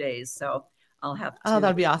few days. So I'll have to. Oh,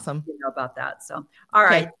 that'd be awesome. About that. So, all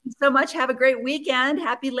right. Thanks so much. Have a great weekend.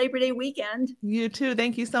 Happy Labor Day weekend. You too.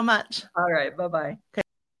 Thank you so much. All right. Bye-bye. Okay.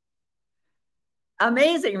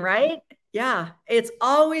 Amazing, right? Yeah. It's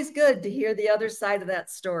always good to hear the other side of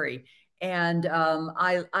that story. And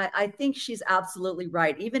I think she's absolutely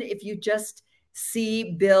right. Even if you just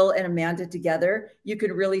see Bill and Amanda together, you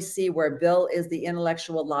can really see where Bill is the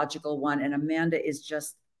intellectual, logical one, and Amanda is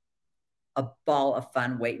just a ball of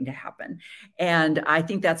fun waiting to happen. And I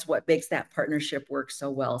think that's what makes that partnership work so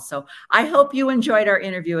well. So I hope you enjoyed our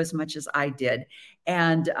interview as much as I did.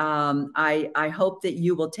 And I hope that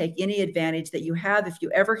you will take any advantage that you have. If you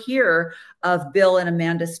ever hear of Bill and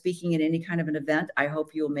Amanda speaking at any kind of an event, I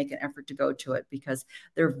hope you will make an effort to go to it because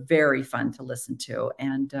they're very fun to listen to.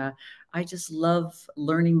 And I just love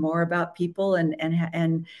learning more about people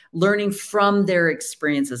and learning from their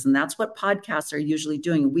experiences. And that's what podcasts are usually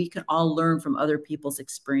doing. We can all learn from other people's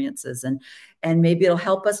experiences, and maybe it'll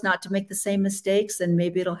help us not to make the same mistakes. And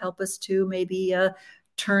maybe it'll help us to maybe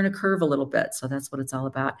turn a curve a little bit. So that's what it's all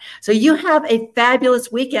about. So you have a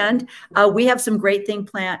fabulous weekend. We have some great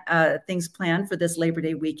things planned for this Labor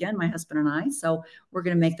Day weekend, my husband and I. So we're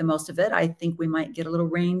going to make the most of it. I think we might get a little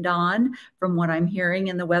rained on from what I'm hearing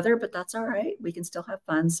in the weather, but that's all right. We can still have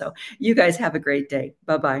fun. So you guys have a great day.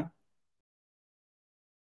 Bye-bye.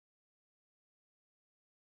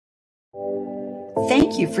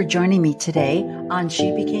 Thank you for joining me today on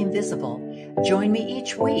She Became Visible. Join me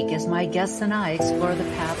each week as my guests and I explore the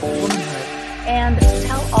path of womanhood and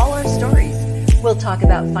tell all our stories. We'll talk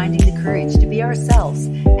about finding the courage to be ourselves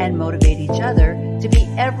and motivate each other to be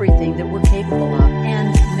everything that we're capable of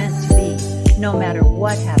and meant to be, no matter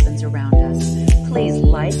what happens around us. Please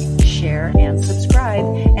like, share, and subscribe.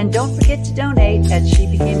 And don't forget to donate at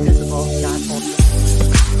shebecamevisible.org.